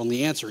over Israel? And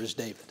the answer is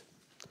David.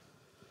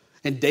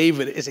 And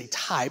David is a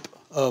type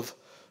of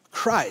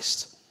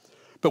Christ.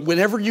 But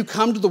whenever you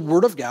come to the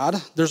Word of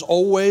God, there's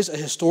always a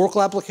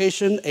historical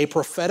application, a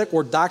prophetic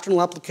or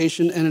doctrinal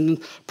application, and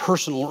a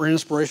personal or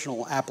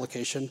inspirational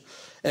application.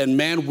 And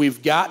man,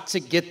 we've got to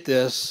get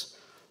this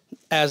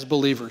as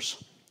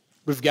believers.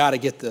 We've got to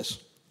get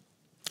this.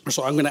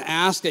 So I'm going to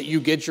ask that you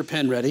get your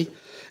pen ready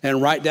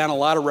and write down a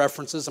lot of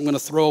references. I'm going to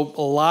throw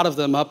a lot of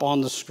them up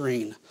on the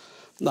screen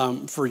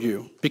for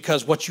you,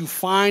 because what you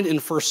find in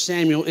 1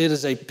 Samuel, it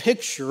is a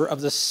picture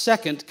of the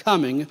second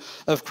coming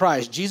of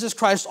Christ. Jesus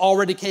Christ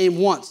already came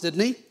once,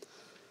 didn't he?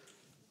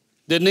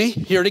 Didn't he?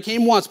 He already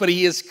came once, but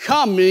he is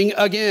coming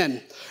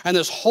again. And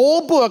this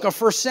whole book of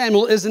 1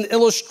 Samuel is an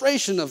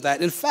illustration of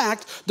that. In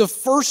fact, the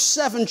first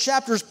 7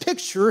 chapters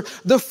picture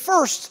the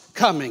first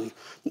coming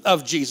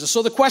of Jesus.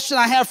 So the question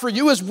I have for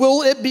you is,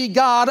 will it be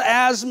God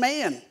as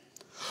man?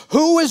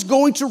 Who is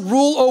going to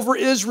rule over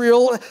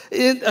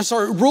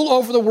rule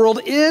over the world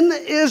in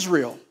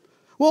Israel?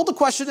 Well, the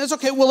question is,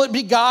 okay, will it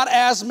be God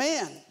as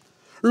man?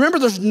 Remember,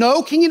 there's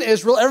no king in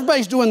Israel.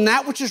 Everybody's doing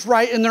that which is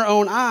right in their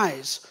own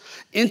eyes.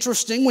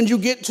 Interesting, when you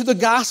get to the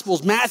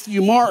Gospels,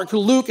 Matthew, Mark,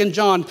 Luke, and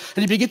John,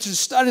 and you begin to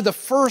study the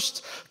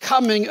first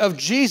coming of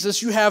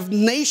Jesus, you have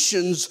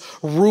nations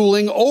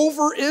ruling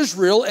over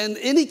Israel, and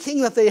any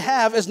king that they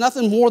have is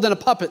nothing more than a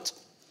puppet.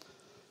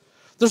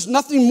 There's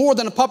nothing more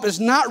than a puppet. It's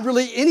not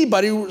really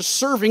anybody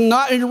serving,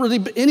 not really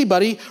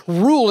anybody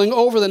ruling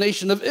over the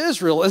nation of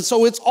Israel. And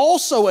so it's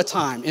also a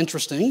time,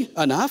 interesting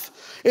enough,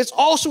 it's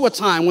also a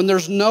time when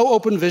there's no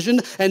open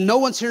vision and no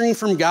one's hearing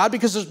from God,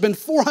 because there's been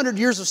 400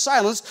 years of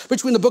silence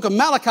between the book of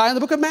Malachi and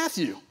the book of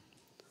Matthew.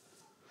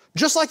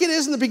 Just like it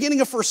is in the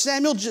beginning of 1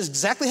 Samuel, just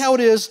exactly how it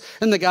is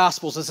in the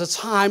Gospels. It's a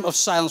time of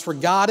silence where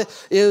God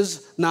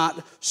is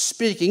not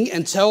speaking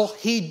until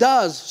he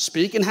does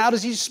speak. And how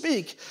does he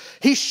speak?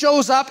 He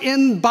shows up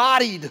in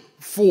embodied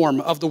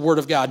form of the Word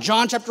of God.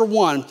 John chapter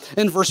 1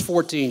 and verse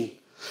 14.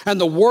 And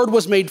the Word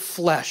was made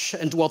flesh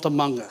and dwelt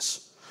among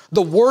us.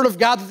 The Word of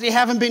God that they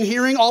haven't been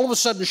hearing all of a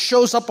sudden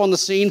shows up on the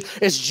scene.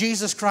 It's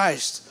Jesus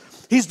Christ.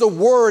 He's the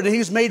Word, and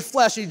he's made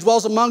flesh. He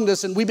dwells among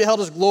us, and we beheld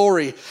his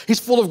glory.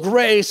 He's full of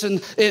grace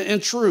and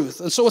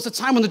truth. And so it's a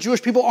time when the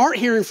Jewish people aren't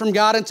hearing from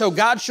God until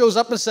God shows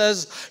up and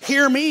says,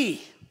 hear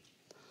me.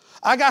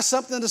 I got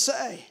something to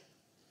say.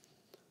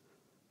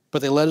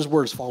 But they let his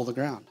words fall to the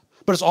ground.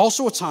 But it's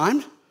also a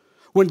time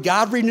when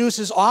God renews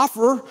his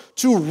offer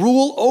to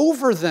rule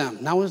over them.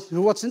 Now,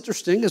 what's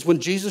interesting is when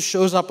Jesus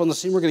shows up on the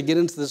scene, we're going to get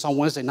into this on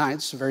Wednesday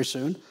nights very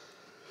soon.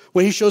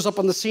 When he shows up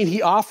on the scene,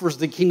 he offers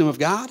the kingdom of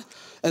God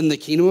and the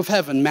kingdom of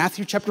heaven.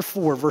 Matthew chapter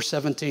 4, verse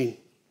 17.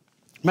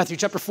 Matthew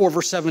chapter 4,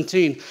 verse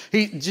 17.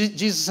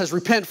 Jesus says,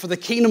 repent, for the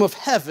kingdom of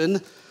heaven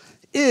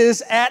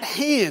is at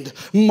hand.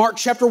 Mark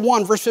chapter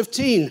 1, verse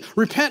 15.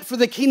 Repent, for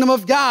the kingdom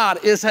of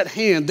God is at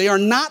hand. They are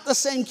not the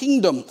same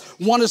kingdom.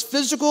 One is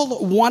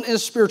physical, one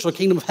is spiritual. The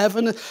kingdom of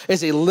heaven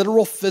is a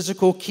literal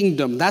physical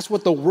kingdom. That's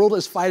what the world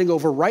is fighting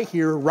over right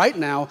here, right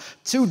now,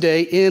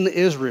 today in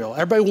Israel.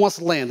 Everybody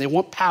wants land. They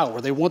want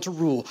power. They want to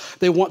rule.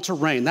 They want to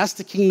reign. That's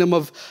the kingdom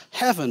of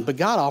heaven. But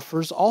God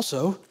offers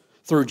also,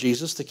 through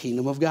Jesus, the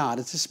kingdom of God.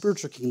 It's a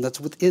spiritual kingdom that's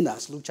within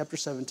us. Luke chapter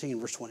 17,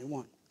 verse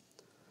 21.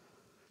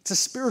 It's a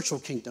spiritual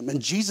kingdom,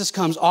 and Jesus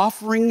comes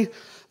offering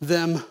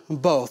them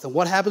both. And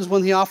what happens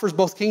when he offers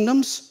both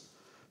kingdoms?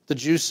 The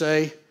Jews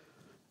say,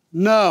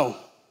 no,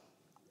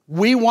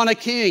 we want a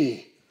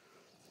king.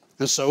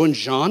 And so in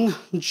John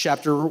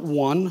chapter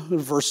 1,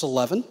 verse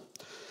 11,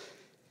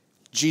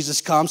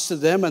 Jesus comes to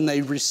them and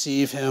they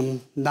receive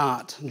him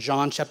not.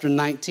 John chapter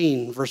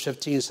 19, verse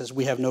 15 says,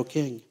 we have no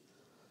king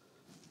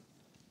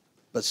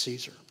but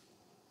Caesar.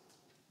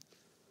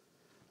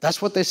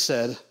 That's what they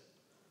said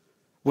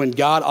when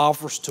God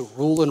offers to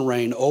rule and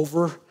reign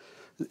over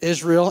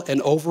Israel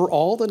and over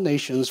all the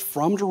nations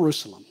from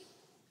Jerusalem.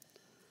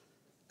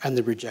 And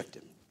they reject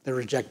him. They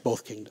reject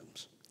both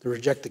kingdoms. They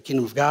reject the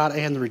kingdom of God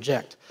and they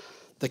reject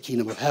the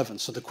kingdom of heaven.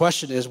 So the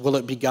question is, will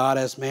it be God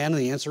as man?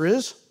 And the answer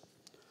is,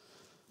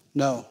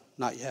 no,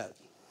 not yet.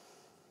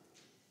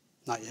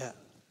 Not yet.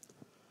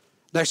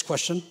 Next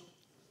question,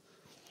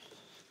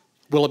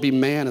 will it be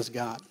man as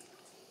God?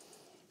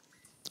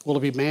 Will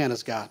it be man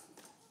as God?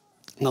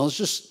 Now let's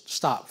just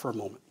stop for a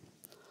moment.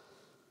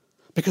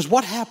 Because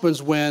what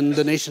happens when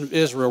the nation of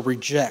Israel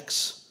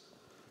rejects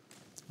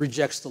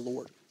the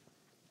Lord?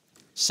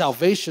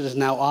 Salvation is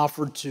now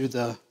offered to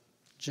the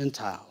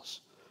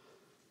Gentiles.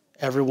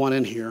 Everyone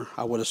in here,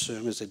 I would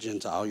assume, is a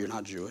Gentile. You're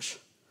not Jewish.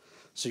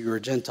 So you're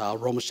a Gentile.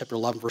 Romans chapter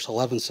 11, verse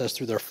 11 says,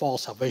 through their fall,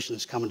 salvation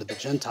is coming to the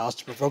Gentiles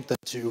to provoke them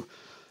to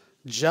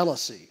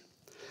jealousy.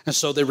 And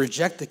so they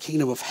reject the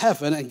kingdom of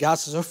heaven, and God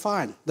says, oh,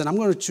 fine. Then I'm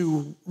going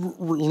to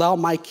allow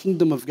my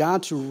kingdom of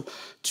God to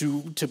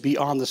be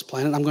on this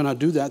planet. I'm going to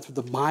do that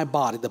through my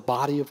body, the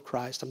body of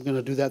Christ. I'm going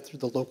to do that through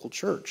the local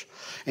church.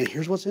 And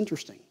here's what's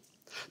interesting.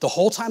 The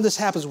whole time this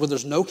happens, where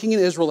there's no king in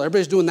Israel,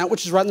 everybody's doing that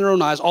which is right in their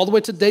own eyes, all the way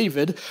to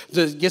David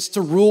that gets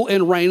to rule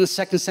and reign in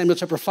 2 Samuel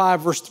chapter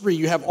 5, verse 3.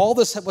 You have all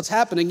this, what's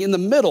happening in the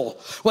middle.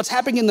 What's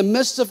happening in the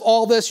midst of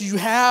all this, you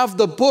have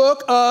the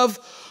book of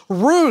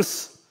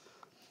Ruth.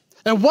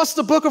 And what's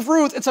the book of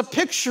Ruth? It's a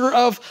picture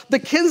of the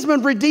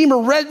kinsman redeemer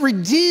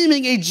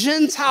redeeming a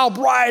Gentile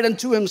bride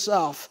unto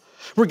himself,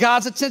 where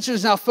God's attention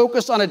is now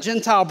focused on a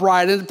Gentile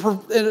bride, and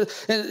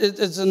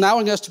it's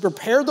allowing us to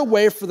prepare the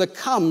way for the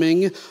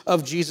coming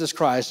of Jesus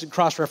Christ.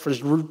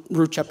 Cross-reference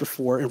Ruth chapter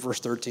 4 and verse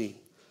 13.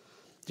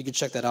 You can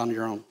check that out on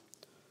your own.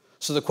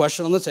 So the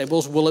question on the table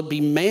is, will it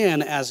be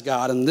man as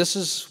God? And this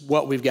is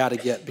what we've got to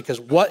get, because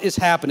what is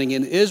happening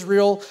in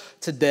Israel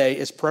today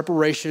is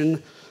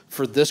preparation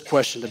for this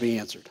question to be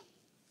answered.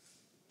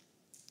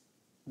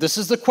 This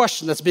is the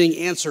question that's being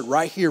answered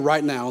right here,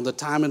 right now, in the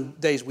time and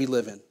days we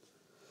live in.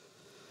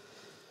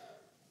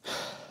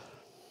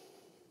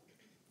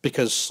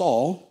 Because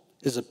Saul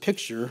is a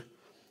picture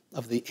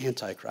of the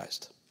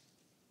Antichrist.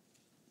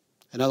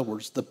 In other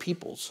words, the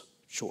people's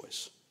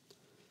choice.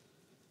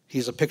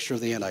 He's a picture of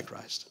the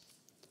Antichrist.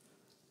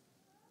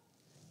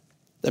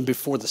 Then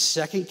before the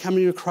second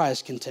coming of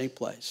Christ can take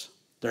place,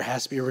 there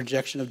has to be a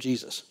rejection of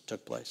Jesus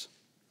took place.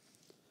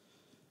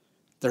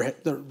 The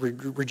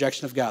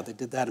rejection of God. They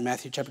did that in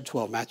Matthew chapter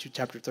 12, Matthew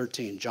chapter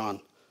 13,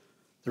 John.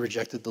 They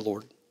rejected the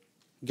Lord.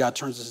 God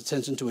turns his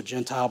attention to a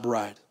Gentile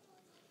bride.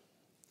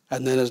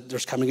 And then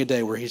there's coming a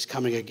day where he's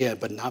coming again,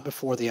 but not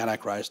before the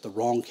Antichrist. The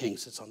wrong king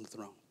sits on the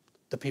throne.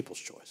 The people's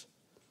choice.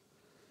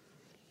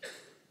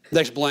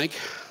 Next blank.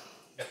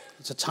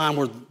 It's a time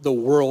where the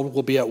world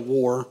will be at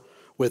war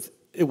with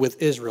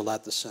Israel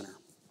at the center.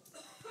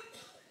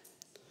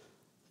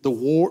 The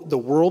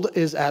world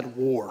is at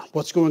war.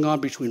 What's going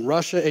on between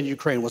Russia and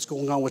Ukraine? What's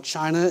going on with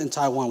China and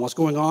Taiwan? What's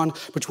going on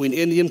between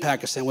India and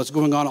Pakistan? What's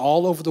going on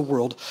all over the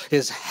world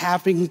is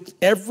having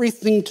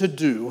everything to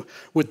do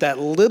with that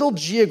little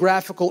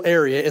geographical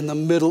area in the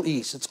Middle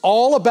East. It's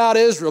all about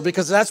Israel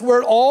because that's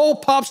where it all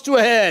pops to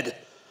a head.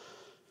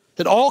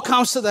 It all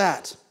comes to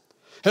that.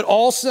 It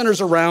all centers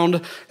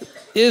around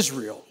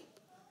Israel.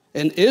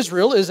 And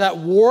Israel is at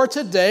war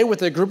today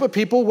with a group of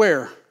people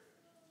where?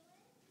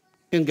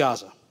 In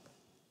Gaza.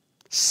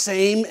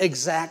 Same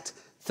exact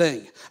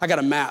thing. I got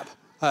a map,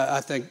 I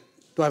think.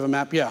 Do I have a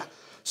map? Yeah.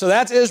 So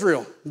that's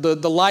Israel.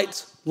 The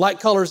light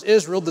color is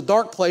Israel. The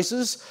dark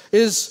places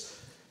is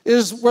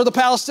where the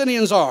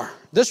Palestinians are.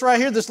 This right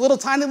here, this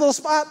tiny little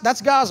spot,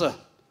 that's Gaza.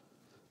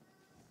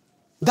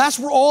 That's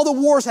where all the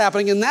war is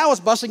happening, and now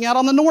it's busting out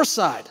on the north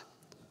side.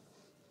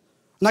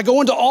 And I go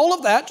into all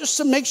of that just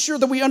to make sure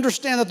that we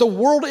understand that the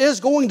world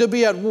is going to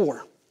be at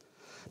war.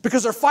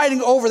 Because they're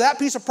fighting over that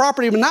piece of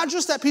property, but not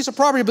just that piece of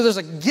property, but there's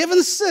a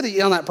given city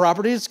on that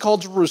property. It's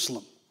called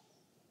Jerusalem.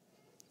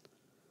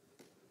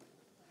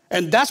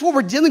 And that's what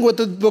we're dealing with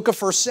in the book of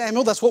 1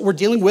 Samuel. That's what we're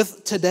dealing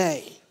with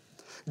today.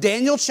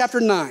 Daniel chapter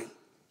 9.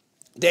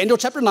 Daniel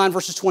chapter 9,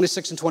 verses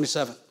 26 and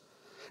 27.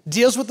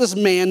 deals with this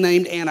man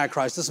named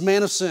Antichrist, this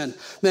man of sin.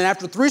 Then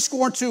after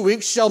 62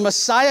 weeks shall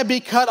Messiah be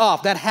cut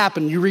off. That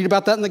happened. You read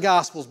about that in the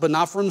Gospels, but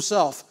not for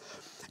himself.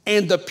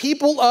 And the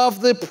people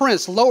of the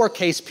prince,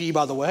 lowercase p,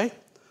 by the way,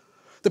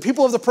 the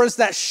people of the prince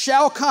that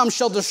shall come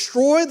shall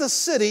destroy the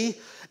city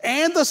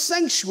and the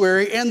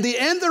sanctuary, and the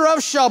end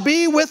thereof shall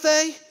be with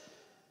a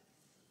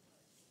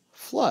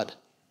flood.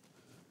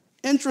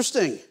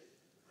 Interesting.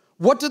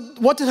 What did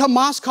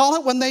Hamas call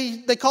it when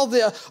they called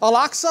the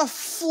Al-Aqsa?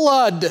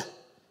 Flood.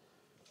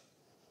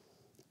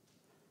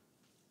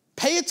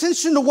 Pay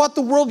attention to what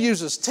the world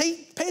uses.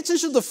 Pay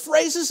attention to the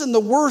phrases and the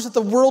words that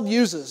the world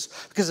uses,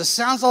 because it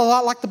sounds a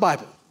lot like the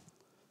Bible.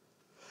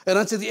 And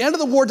until the end of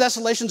the war,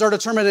 desolations are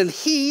determined, and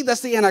he,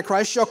 that's the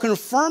Antichrist, shall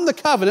confirm the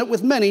covenant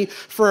with many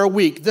for a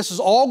week. This is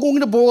all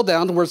going to boil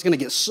down to where it's going to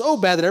get so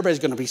bad that everybody's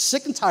going to be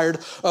sick and tired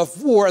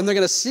of war, and they're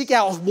going to seek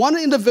out one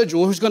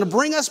individual who's going to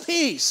bring us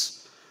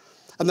peace.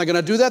 And they're going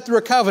to do that through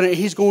a covenant.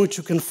 He's going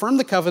to confirm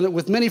the covenant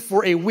with many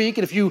for a week.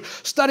 And if you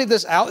study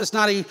this out, it's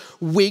not a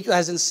week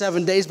as in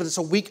 7 days, but it's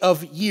a week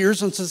of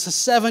years. And so it's a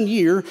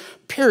 7-year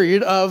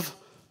period of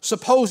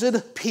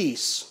supposed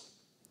peace.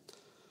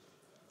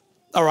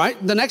 All right,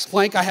 the next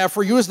plank I have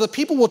for you is the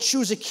people will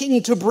choose a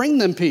king to bring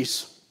them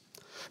peace.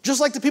 Just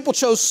like the people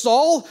chose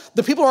Saul,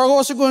 the people are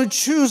also going to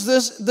choose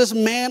this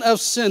man of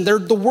sin.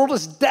 The world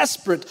is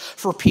desperate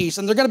for peace,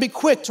 and they're going to be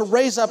quick to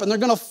raise up, and they're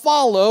going to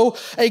follow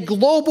a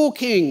global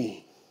king.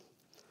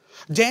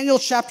 Daniel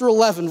chapter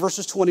 11,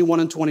 verses 21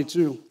 and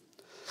 22.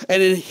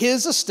 And in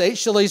his estate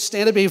shall he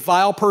stand up a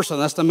vile person,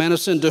 that's the man of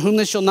sin, to whom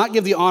they shall not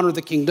give the honor of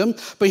the kingdom,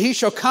 but he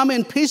shall come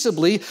in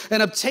peaceably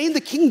and obtain the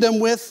kingdom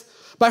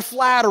by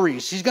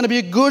flatteries. He's going to be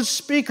a good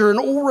speaker, an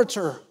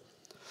orator.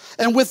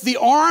 And with the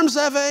arms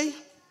of a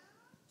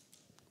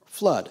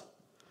flood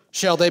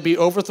shall they be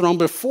overthrown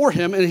before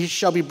him, and he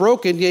shall be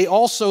broken, yea,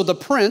 also the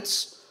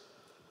prince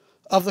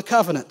of the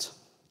covenant.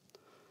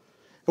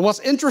 And what's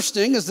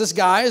interesting is this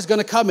guy is going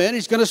to come in,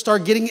 he's going to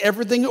start getting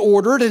everything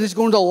ordered, and he's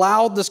going to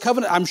allow this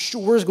covenant, I'm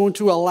sure, is going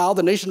to allow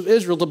the nation of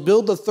Israel to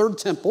build the third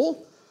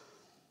temple.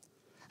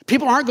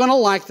 People aren't going to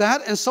like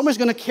that, and somebody's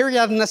going to carry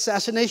out an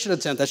assassination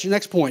attempt. That's your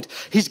next point.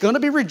 He's going to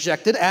be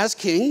rejected as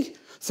king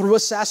through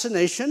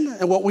assassination,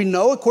 and what we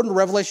know, according to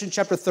Revelation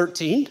chapter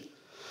 13,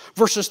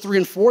 verses 3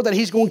 and 4, that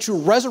he's going to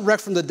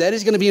resurrect from the dead.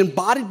 He's going to be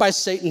embodied by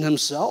Satan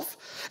himself,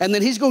 and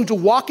then he's going to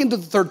walk into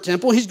the third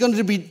temple. He's going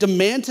to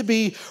demand to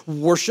be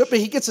worshipped,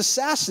 and he gets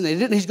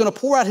assassinated, and he's going to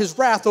pour out his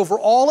wrath over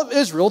all of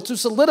Israel to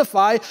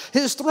solidify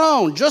his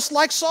throne, just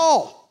like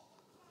Saul.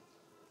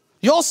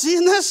 Y'all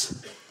seeing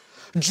this?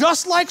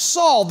 Just like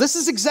Saul, this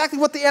is exactly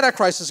what the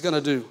Antichrist is going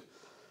to do.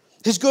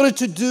 He's going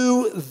to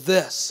do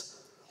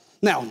this.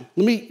 Now,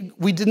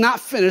 we did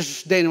not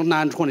finish Daniel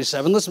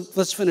 9:27.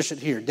 Let's finish it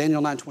here,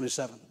 Daniel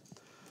 9:27.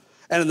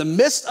 And in the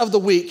midst of the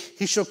week,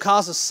 he shall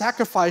cause a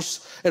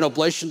sacrifice and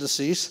oblation to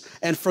cease,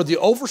 and for the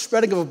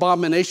overspreading of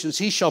abominations,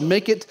 he shall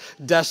make it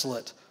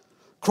desolate.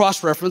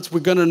 Cross-reference,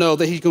 we're going to know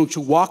that he's going to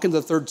walk into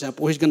the third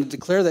temple. He's going to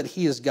declare that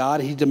he is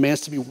God. He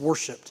demands to be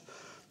worshiped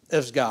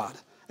as God.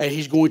 And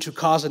he's going to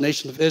cause the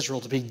nation of Israel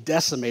to be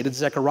decimated.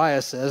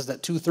 Zechariah says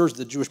that 2/3 of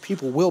the Jewish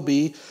people will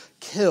be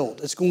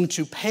killed. It's going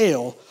to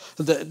pale.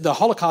 The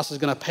Holocaust is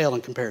going to pale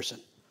in comparison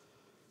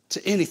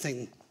to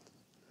anything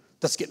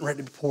that's getting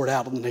ready to be poured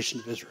out on the nation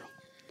of Israel.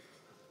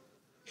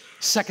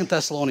 2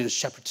 Thessalonians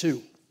chapter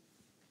 2.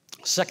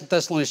 2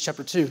 Thessalonians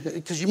chapter 2.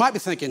 Because you might be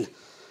thinking,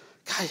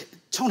 God,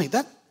 Tony,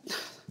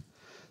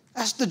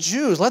 that's the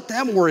Jews. Let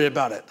them worry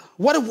about it.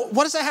 What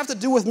does that have to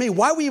do with me?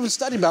 Why are we even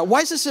studying about it? Why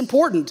is this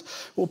important?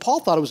 Well, Paul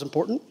thought it was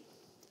important.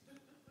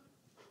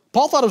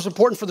 Paul thought it was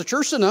important for the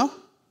church to know.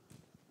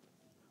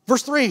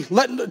 Verse 3, 2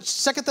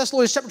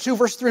 Thessalonians chapter 2,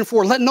 verse 3 and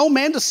 4. Let no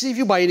man deceive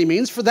you by any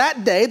means, for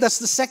that day, that's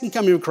the second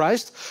coming of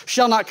Christ,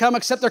 shall not come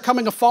except there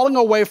coming a falling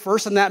away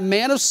first, and that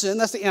man of sin,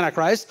 that's the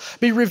Antichrist,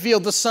 be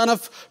revealed, the son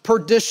of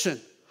perdition,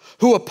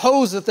 who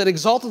opposeth and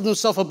exalteth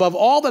himself above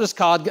all that is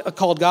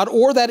called God,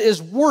 or that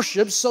is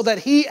worshipped, so that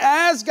he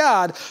as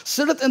God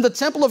sitteth in the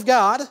temple of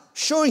God,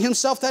 showing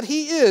himself that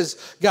he is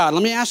God.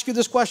 Let me ask you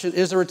this question.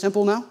 Is there a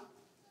temple now?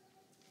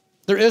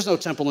 There is no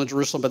temple in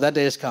Jerusalem, but that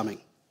day is coming.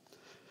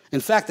 In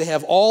fact, they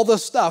have all the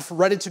stuff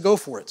ready to go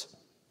for it.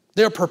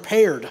 They're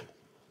prepared.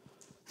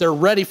 They're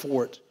ready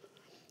for it.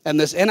 And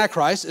this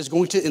Antichrist is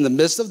going to, in the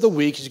midst of the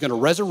week, he's going to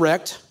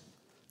resurrect.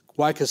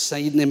 Why? Because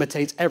Satan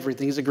imitates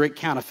everything. He's a great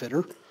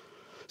counterfeiter.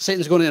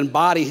 Satan's going to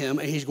embody him,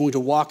 and he's going to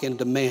walk in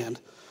demand.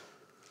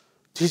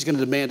 He's going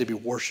to demand to be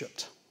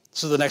worshiped.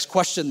 So the next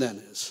question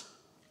then is,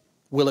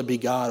 will it be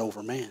God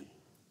over man?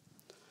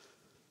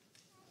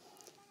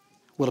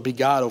 Will it be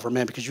God over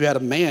man? Because you had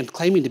a man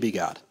claiming to be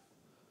God.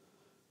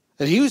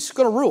 And he was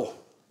going to rule.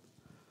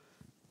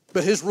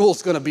 But his rule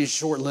is going to be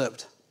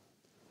short-lived.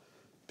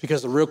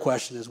 Because the real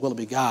question is, will it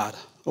be God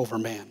over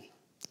man?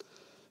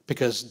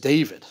 Because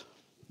David,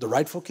 the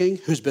rightful king,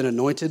 who's been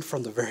anointed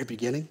from the very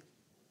beginning,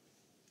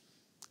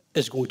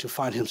 is going to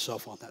find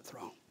himself on that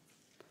throne.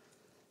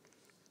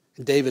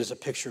 And David is a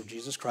picture of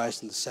Jesus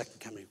Christ and the second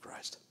coming of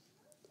Christ.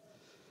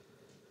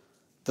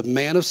 The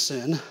man of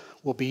sin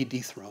will be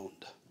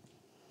dethroned.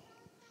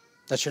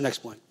 That's your next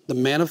point. The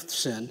man of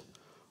sin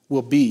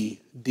will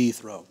be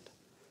dethroned.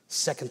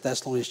 2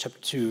 Thessalonians chapter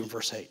 2,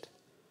 verse 8.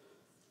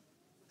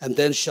 And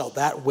then shall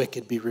that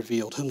wicked be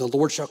revealed, whom the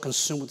Lord shall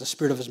consume with the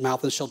spirit of his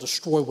mouth and shall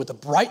destroy with the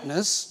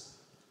brightness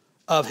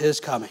of his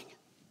coming.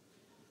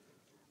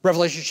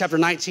 Revelation chapter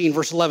 19,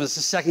 verse 11, it's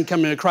the second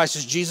coming of Christ.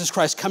 It's Jesus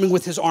Christ coming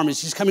with his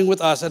armies. He's coming with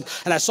us.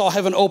 And I saw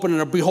heaven open,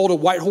 and behold, a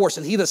white horse.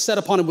 And he that sat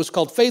upon him was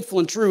called Faithful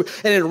and True.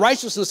 And in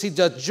righteousness he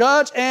doth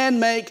judge and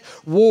make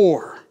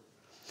war.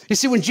 You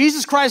see, when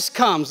Jesus Christ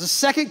comes, the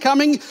second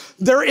coming,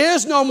 there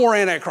is no more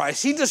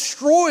Antichrist. He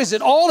destroys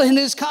it all in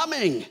his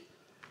coming.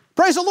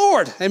 Praise the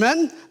Lord.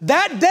 Amen.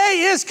 That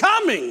day is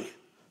coming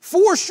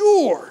for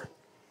sure.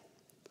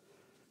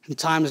 And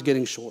time is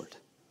getting short.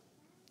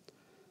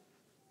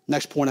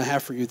 Next point I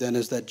have for you then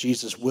is that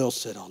Jesus will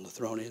sit on the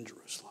throne in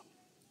Jerusalem.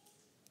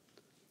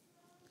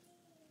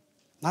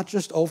 Not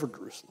just over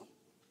Jerusalem,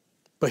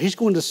 but he's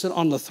going to sit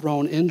on the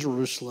throne in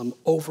Jerusalem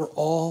over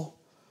all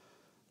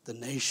the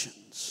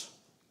nations.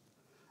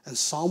 And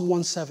Psalm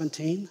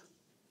 117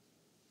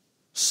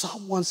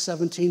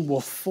 will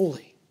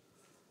fully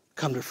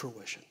come to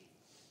fruition.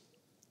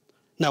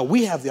 Now,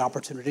 we have the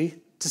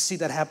opportunity to see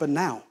that happen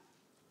now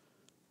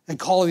and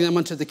calling them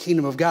unto the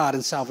kingdom of God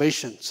and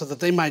salvation so that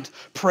they might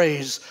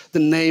praise the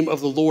name of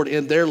the Lord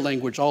in their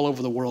language all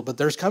over the world. But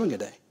there's coming a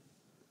day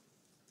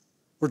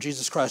where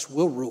Jesus Christ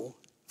will rule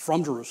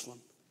from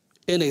Jerusalem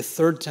in a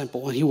third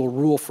temple, and he will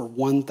rule for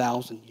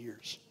 1,000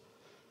 years.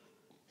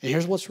 And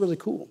here's what's really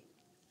cool,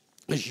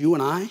 is you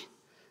and I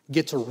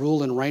get to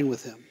rule and reign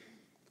with him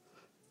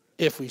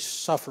if we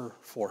suffer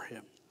for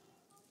him.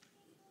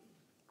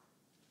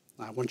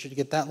 I want you to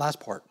get that last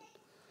part.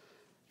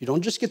 You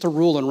don't just get to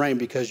rule and reign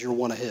because you're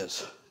one of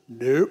his.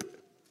 Nope.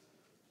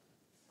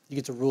 You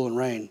get to rule and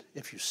reign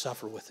if you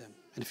suffer with him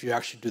and if you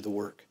actually do the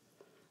work.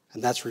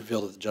 And that's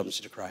revealed at the judgment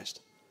seat of Christ.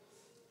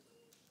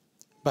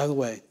 By the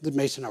way,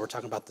 Mason and I were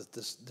talking about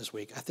this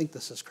week. I think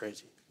this is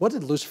crazy. What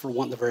did Lucifer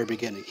want in the very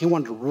beginning? He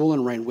wanted to rule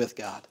and reign with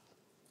God.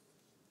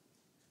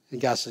 And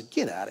God said,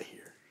 get out of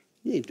here.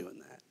 You ain't doing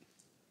that.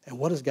 And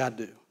what does God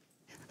do?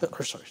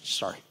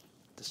 Sorry.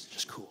 This is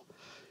just cool.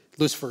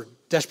 Lucifer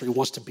desperately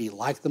wants to be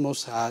like the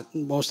Most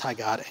High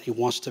God, and he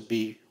wants to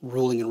be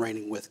ruling and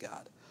reigning with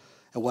God.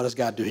 And what does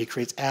God do? He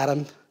creates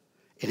Adam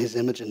in his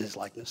image and his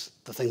likeness,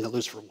 the thing that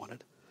Lucifer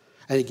wanted.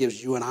 And he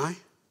gives you and I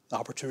the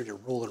opportunity to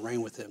rule and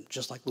reign with him,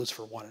 just like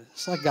Lucifer wanted.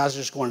 It's like God's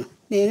just going,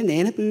 nana,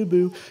 nana, boo,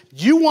 boo.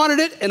 You wanted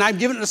it, and I'm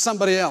giving it to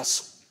somebody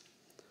else.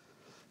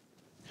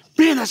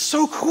 Man, that's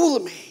so cool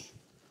to me.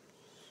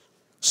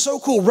 So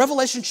cool.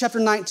 Revelation chapter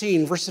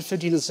 19, verses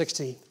 15 and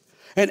 16.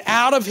 And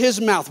out of his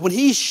mouth, when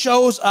he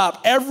shows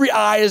up, every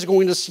eye is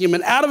going to see him.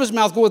 And out of his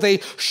mouth goeth a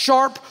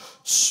sharp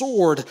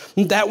sword,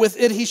 that with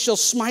it he shall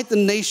smite the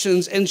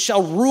nations and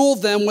shall rule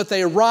them with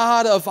a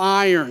rod of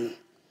iron.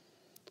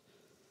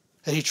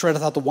 And he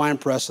treadeth out the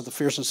winepress of the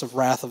fierceness of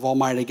wrath of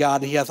Almighty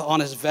God. And he hath on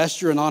his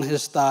vesture and on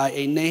his thigh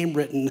a name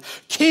written,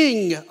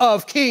 King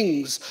of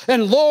Kings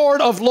and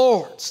Lord of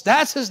Lords.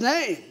 That's his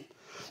name.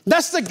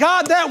 That's the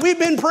God that we've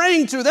been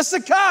praying to. That's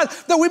the God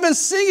that we've been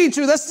singing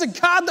to. That's the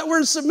God that we're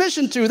in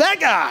submission to. That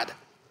God.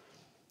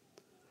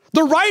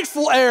 The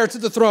rightful heir to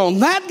the throne.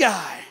 That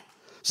guy.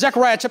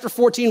 Zechariah chapter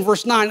 14,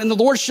 verse 9. And the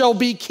Lord shall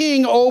be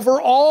king over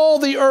all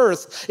the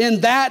earth.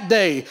 In that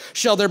day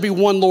shall there be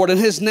one Lord, and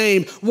his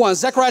name one.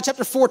 Zechariah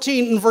chapter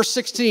 14 and verse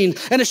 16.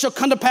 And it shall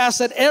come to pass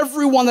that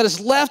everyone that is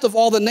left of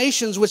all the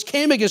nations which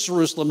came against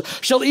Jerusalem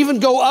shall even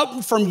go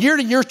up from year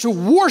to year to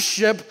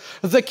worship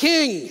the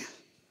King.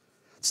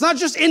 It's not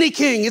just any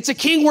king. It's a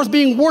king worth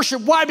being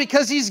worshiped. Why?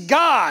 Because he's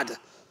God.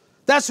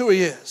 That's who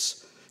he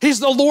is. He's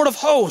the Lord of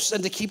hosts,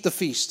 and to keep the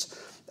feast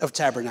of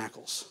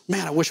tabernacles.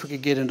 Man, I wish we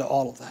could get into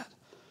all of that.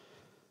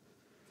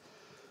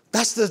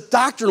 That's the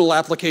doctrinal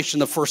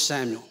application of 1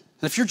 Samuel.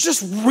 And if you're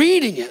just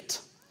reading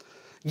it,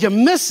 you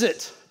miss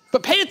it.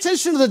 But pay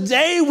attention to the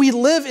day we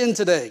live in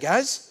today,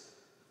 guys.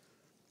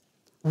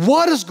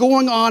 What is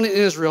going on in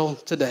Israel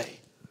today?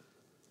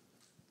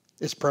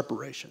 It's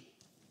preparation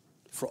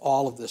for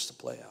all of this to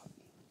play out.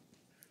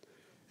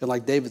 And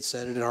like David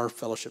said it in our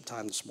fellowship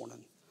time this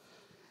morning,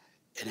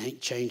 it ain't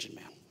changing,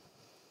 man.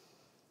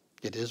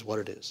 It is what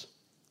it is.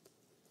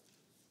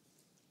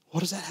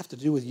 What does that have to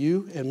do with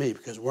you and me?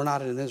 Because we're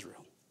not in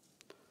Israel.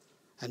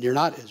 And you're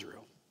not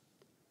Israel.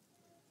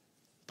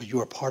 But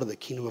you are part of the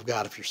kingdom of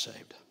God if you're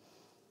saved.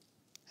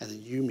 And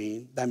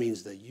then that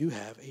means that you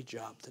have a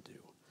job to do.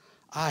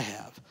 I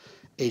have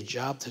a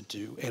job to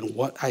do. And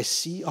what I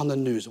see on the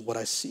news and what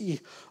I see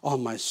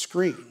on my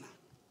screen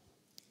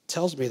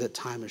tells me that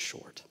time is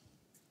short.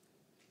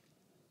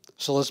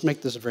 So let's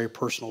make this very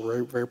personal,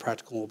 very, very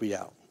practical, and we'll be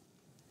out.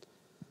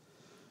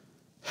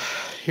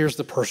 Here's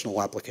the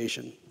personal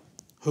application.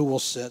 Who will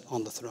sit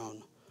on the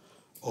throne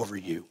over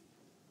you?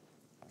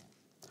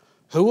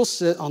 Who will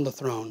sit on the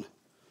throne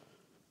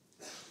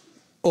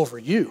over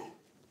you?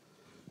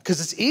 Because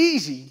it's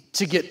easy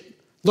to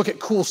look at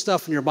cool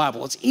stuff in your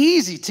Bible. It's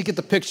easy to get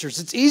the pictures.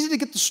 It's easy to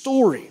get the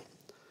story.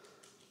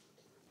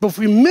 But if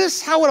we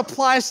miss how it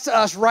applies to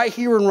us right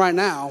here and right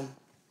now,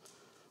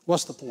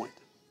 what's the point?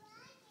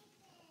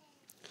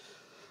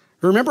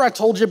 Remember I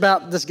told you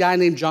about this guy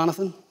named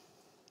Jonathan?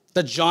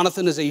 That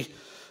Jonathan is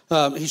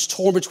he's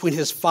torn between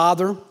his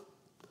father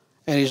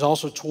and he's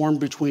also torn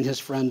between his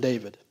friend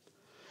David.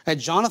 And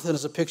Jonathan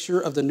is a picture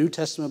of the New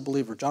Testament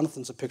believer.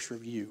 Jonathan's a picture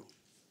of you.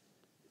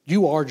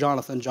 You are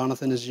Jonathan.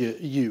 Jonathan is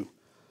you.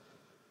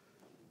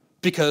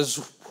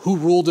 Because who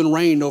ruled and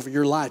reigned over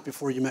your life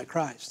before you met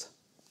Christ?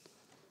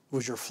 It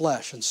was your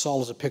flesh, and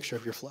Saul is a picture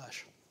of your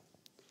flesh.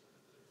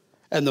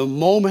 And the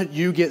moment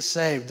you get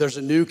saved, there's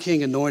a new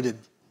king anointed.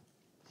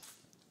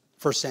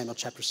 1 Samuel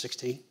chapter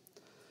 16.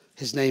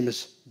 His name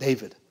is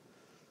David.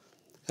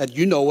 And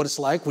you know what it's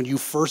like when you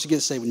first get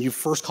saved, when you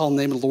first call the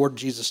name of the Lord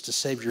Jesus to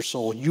save your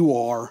soul.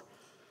 You're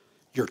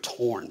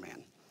torn,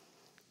 man.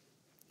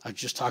 I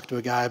just talked to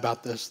a guy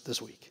about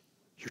this week.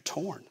 You're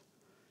torn.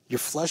 Your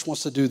flesh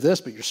wants to do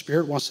this, but your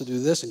spirit wants to do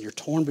this, and you're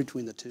torn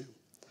between the two.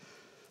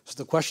 So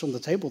the question on the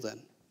table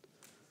then,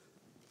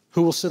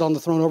 who will sit on the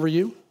throne over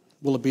you?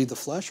 Will it be the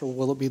flesh or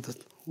will it be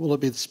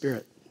the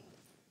spirit?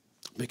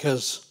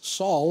 Because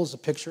Saul is a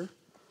picture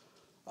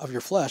of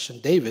your flesh,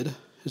 and David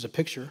is a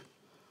picture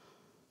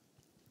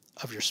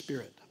of your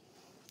spirit,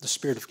 the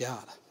Spirit of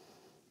God.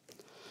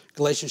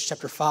 Galatians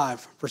chapter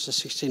 5, verses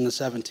 16 and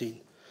 17.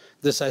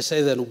 This I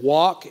say then,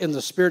 walk in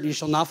the Spirit, you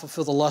shall not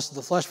fulfill the lust of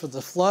the flesh, for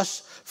the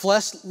flesh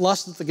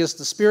lusteth against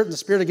the Spirit, and the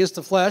Spirit against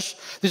the flesh.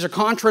 These are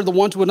contrary the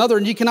one to another,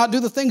 and you cannot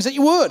do the things that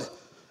you would.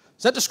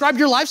 Does that describe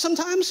your life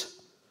sometimes?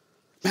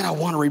 Man, I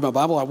want to read my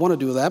Bible, I want to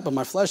do that, but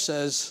my flesh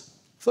says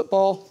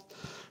football.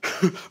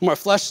 My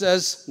flesh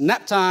says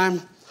nap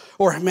time.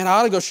 Or, man, I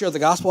ought to go share the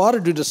gospel. I ought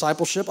to do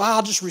discipleship.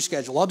 I'll just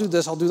reschedule. I'll do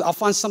this. I'll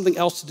find something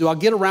else to do. I'll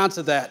get around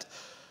to that.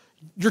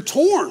 You're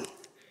torn.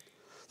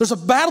 There's a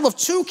battle of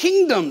two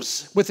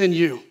kingdoms within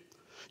you.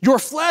 Your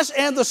flesh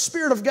and the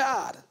Spirit of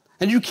God.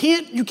 And you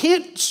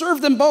can't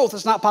serve them both.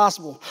 It's not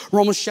possible.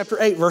 Romans chapter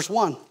 8, verse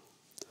 1.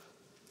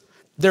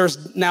 There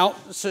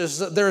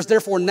is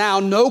therefore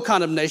now no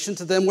condemnation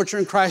to them which are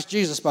in Christ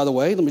Jesus, by the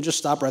way. Let me just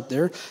stop right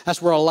there.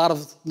 That's where a lot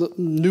of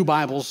new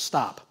Bibles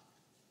stop.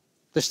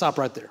 They stop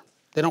right there.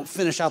 They don't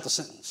finish out the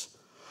sentence.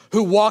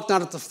 Who walk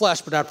not after the flesh,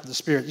 but after the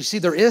Spirit. You see,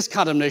 there is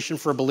condemnation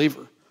for a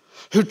believer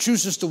who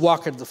chooses to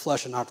walk after the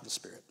flesh and not after the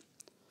Spirit.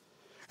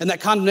 And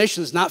that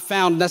condemnation is not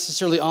found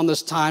necessarily on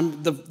this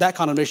time. That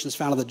condemnation is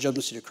found at the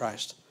judgment seat of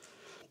Christ.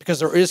 Because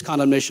there is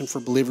condemnation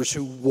for believers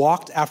who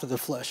walked after the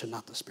flesh and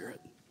not the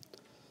Spirit.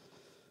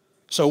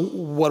 So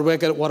what am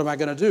I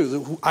going to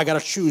do? I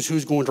got to choose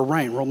who's going to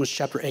reign. Romans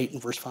chapter 8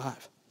 and verse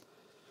 5.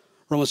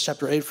 Romans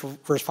chapter 8,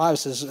 verse 5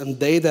 says, and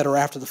they that are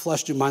after the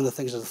flesh do mind the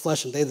things of the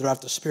flesh, and they that are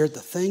after the Spirit, the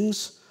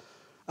things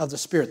of the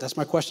Spirit. That's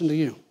my question to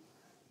you.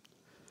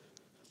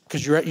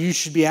 Because you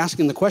should be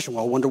asking the question,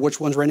 well, I wonder which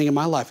one's reigning in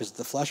my life. Is it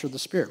the flesh or the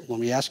Spirit? Let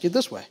me ask you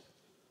this way.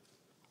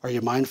 Are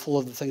you mindful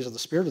of the things of the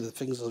Spirit or the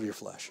things of your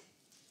flesh?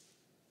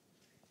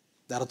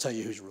 That'll tell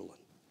you who's ruling.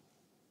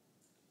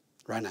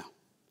 Right now.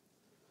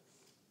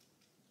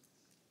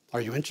 Are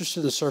you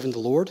interested in serving the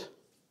Lord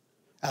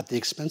at the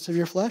expense of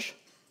your flesh?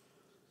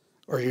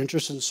 Or are you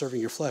interested in serving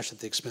your flesh at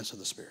the expense of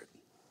the Spirit?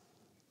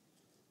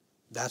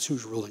 That's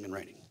who's ruling and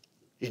reigning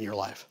in your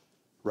life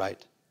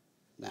right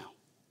now.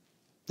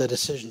 The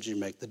decisions you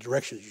make, the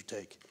directions you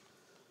take,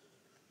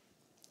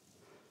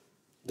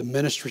 the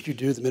ministry you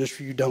do, the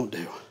ministry you don't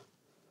do,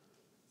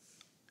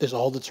 is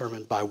all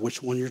determined by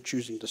which one you're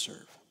choosing to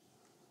serve.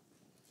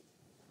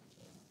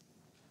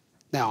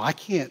 Now, I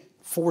can't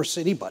force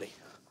anybody.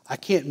 I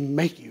can't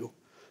make you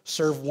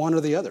serve one or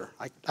the other.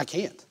 I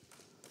can't.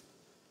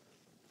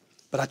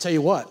 But I tell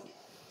you what,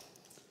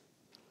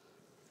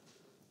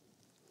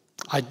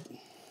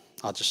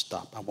 I'll just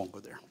stop. I won't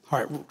go there. All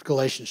right,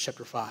 Galatians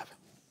chapter 5,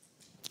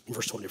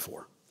 verse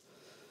 24.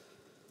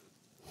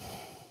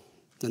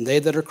 And they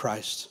that are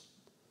Christ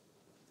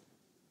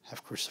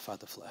have crucified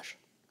the flesh.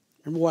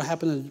 Remember what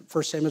happened in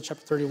 1 Samuel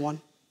chapter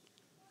 31?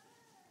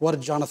 What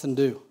did Jonathan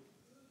do?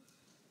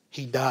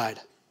 He died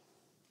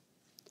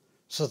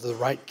so the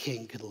right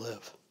king could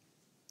live.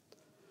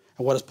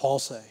 And what does Paul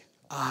say?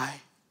 I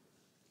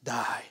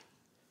die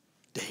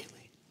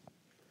daily.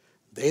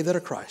 They that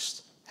are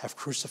Christ have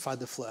crucified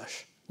the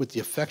flesh with the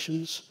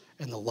affections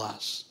and the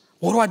lusts.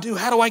 What do I do?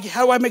 How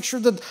do I make sure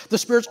that the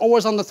Spirit's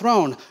always on the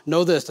throne?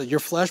 Know this, that your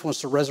flesh wants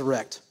to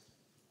resurrect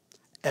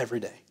every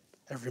day,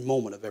 every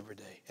moment of every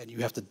day. And you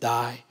have to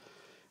die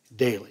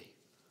daily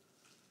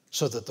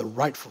so that the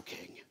rightful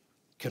king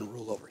can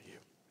rule over you.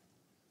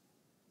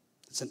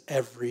 It's an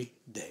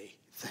everyday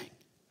thing.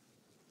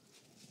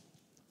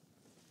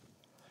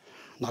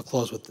 And I'll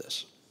close with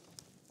this.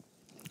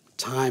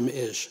 Time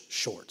is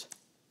short.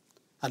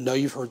 I know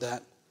you've heard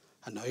that.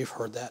 I know you've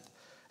heard that.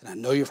 And I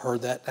know you've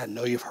heard that. I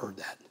know you've heard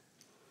that.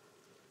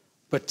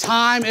 But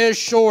time is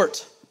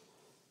short.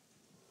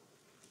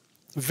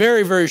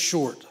 Very, very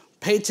short.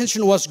 Pay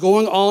attention to what's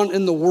going on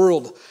in the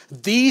world.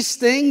 These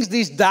things,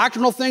 these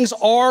doctrinal things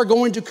are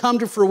going to come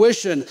to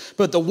fruition.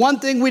 But the one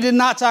thing we did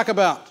not talk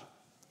about,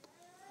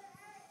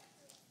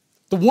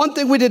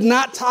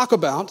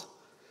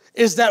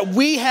 is that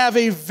we have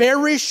a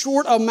very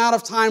short amount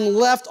of time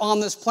left on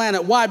this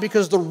planet. Why?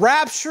 Because the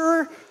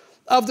rapture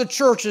of the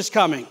church is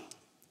coming.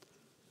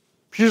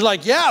 She's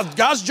like, yeah,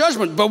 God's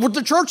judgment, but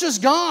the church is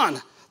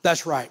gone.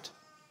 That's right.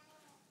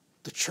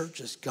 The church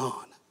is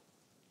gone.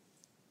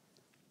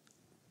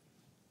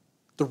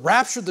 The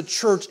rapture of the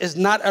church is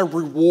not a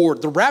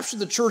reward. The rapture of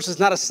the church is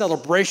not a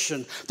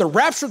celebration. The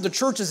rapture of the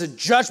church is a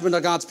judgment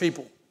of God's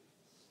people.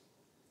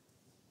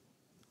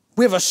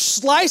 We have a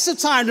slice of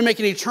time to make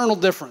an eternal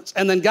difference.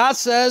 And then God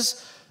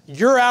says,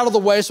 you're out of the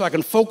way so I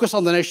can focus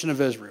on the nation of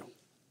Israel.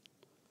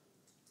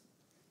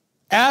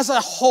 As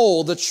a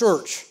whole, the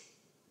church,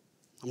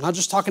 I'm not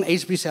just talking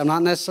HBC, I'm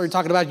not necessarily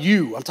talking about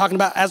you. I'm talking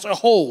about as a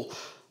whole,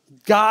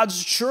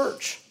 God's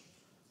church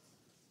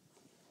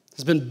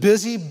has been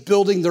busy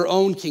building their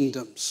own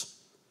kingdoms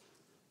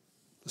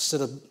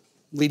instead of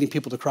leading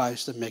people to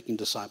Christ and making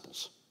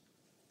disciples.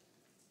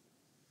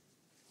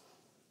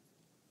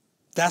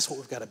 That's what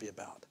we've got to be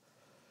about.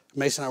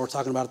 Mason and I were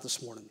talking about it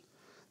this morning.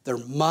 There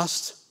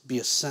must be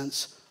a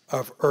sense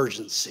of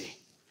urgency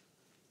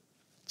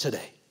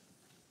today.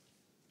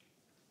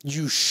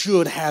 You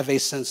should have a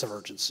sense of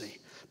urgency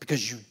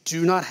because you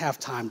do not have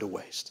time to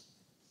waste.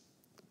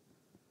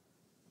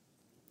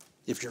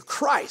 If you're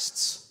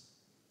Christ's,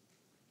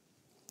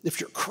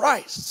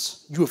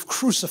 you have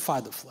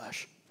crucified the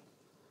flesh.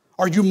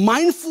 Are you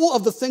mindful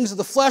of the things of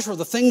the flesh or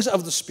the things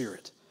of the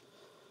Spirit?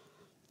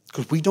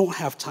 Because we don't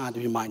have time to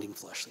be minding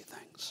fleshly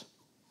things.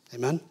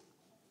 Amen?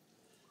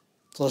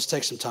 So let's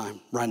take some time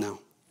right now.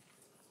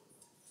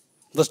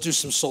 Let's do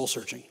some soul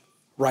searching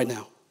right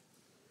now.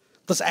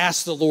 Let's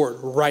ask the Lord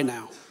right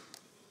now.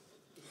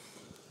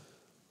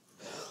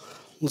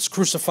 Let's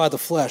crucify the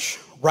flesh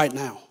right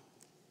now.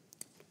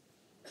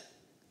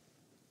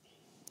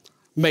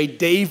 May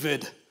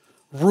David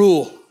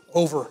rule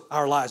over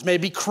our lives. May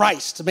it be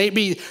Christ. May it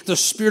be the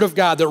Spirit of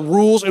God that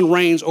rules and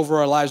reigns over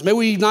our lives. May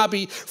we not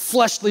be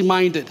fleshly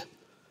minded,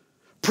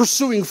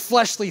 pursuing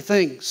fleshly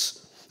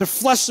things, their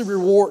fleshly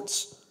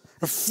rewards,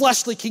 their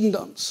fleshly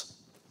kingdoms.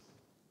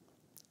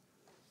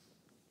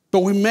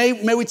 But may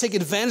we take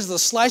advantage of the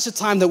slice of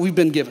time that we've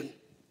been given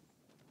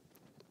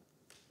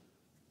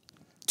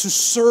to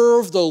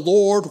serve the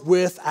Lord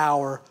with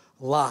our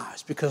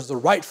lives, because the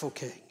rightful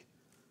King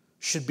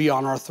should be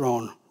on our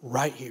throne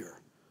right here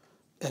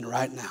and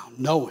right now,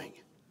 knowing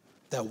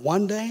that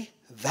one day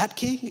that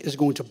King is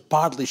going to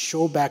bodily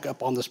show back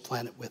up on this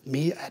planet with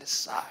me at his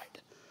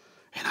side,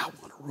 and I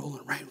want to rule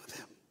and reign with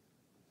him.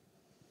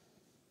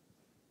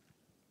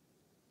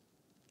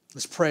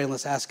 Let's pray and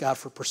let's ask God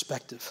for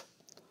perspective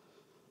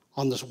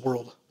on this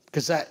world,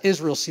 because that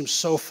Israel seems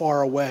so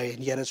far away,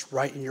 and yet it's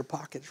right in your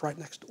pocket. It's right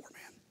next door,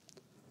 man.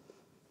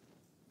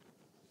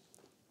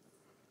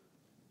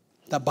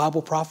 That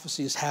Bible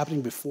prophecy is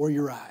happening before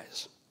your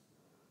eyes.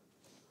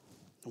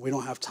 And we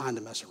don't have time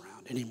to mess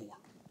around anymore.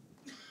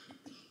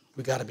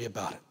 We got to be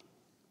about it.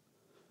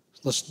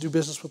 Let's do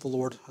business with the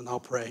Lord, and I'll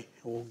pray,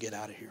 and we'll get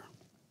out of here.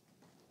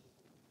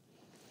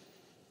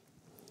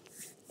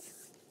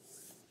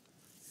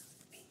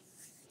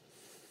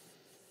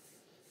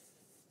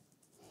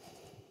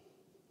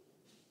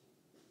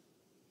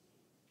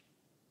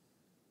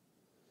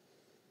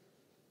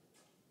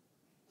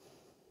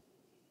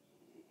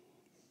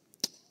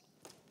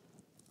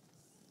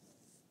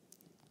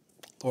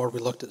 Lord,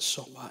 we looked at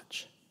so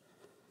much.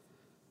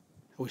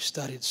 We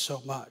studied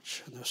so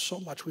much, and there's so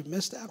much we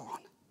missed out on.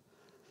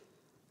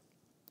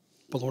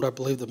 But Lord, I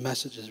believe the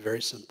message is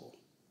very simple.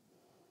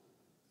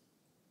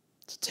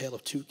 It's a tale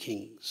of two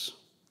kings.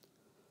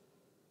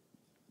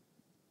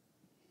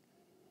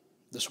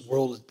 This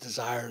world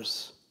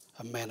desires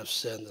a man of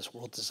sin. This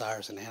world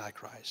desires an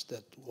antichrist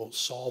that will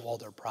solve all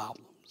their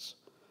problems.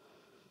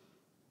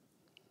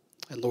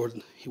 And Lord,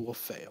 he will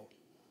fail.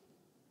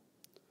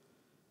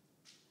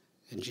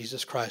 And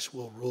Jesus Christ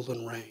will rule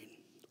and reign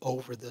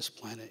over this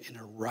planet in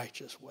a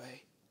righteous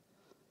way.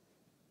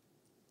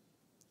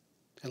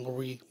 And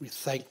Lord, we're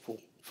thankful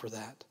for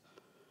that.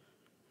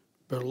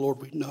 But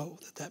Lord, we know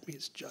that that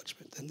means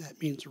judgment and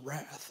that means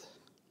wrath.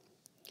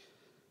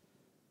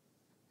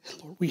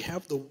 And Lord, we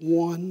have the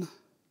one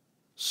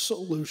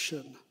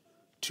solution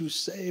to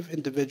save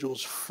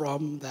individuals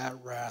from that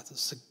wrath.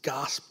 It's the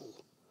gospel,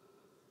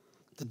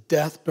 the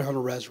death, burial,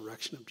 and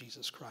resurrection of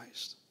Jesus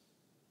Christ.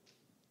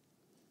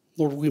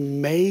 Lord,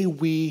 may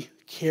we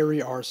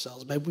carry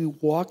ourselves. May we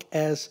walk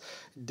as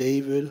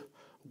David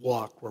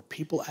walked, where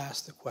people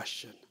ask the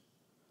question,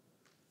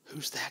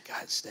 who's that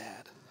guy's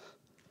dad?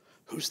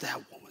 Who's that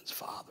woman's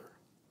father?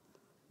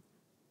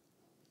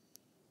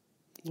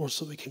 Lord,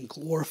 so we can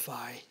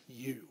glorify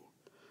you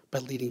by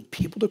leading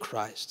people to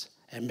Christ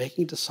and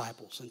making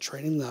disciples and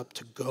training them up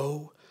to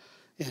go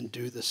and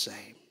do the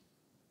same.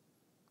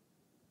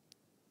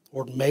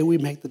 Lord, may we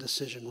make the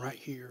decision right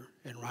here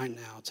and right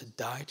now to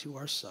die to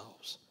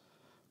ourselves,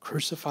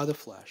 crucify the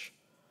flesh,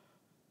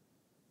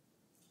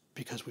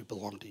 because we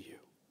belong to you.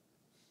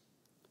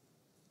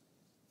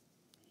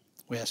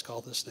 We ask all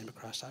this in the name of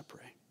Christ, I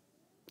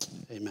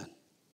pray. Amen.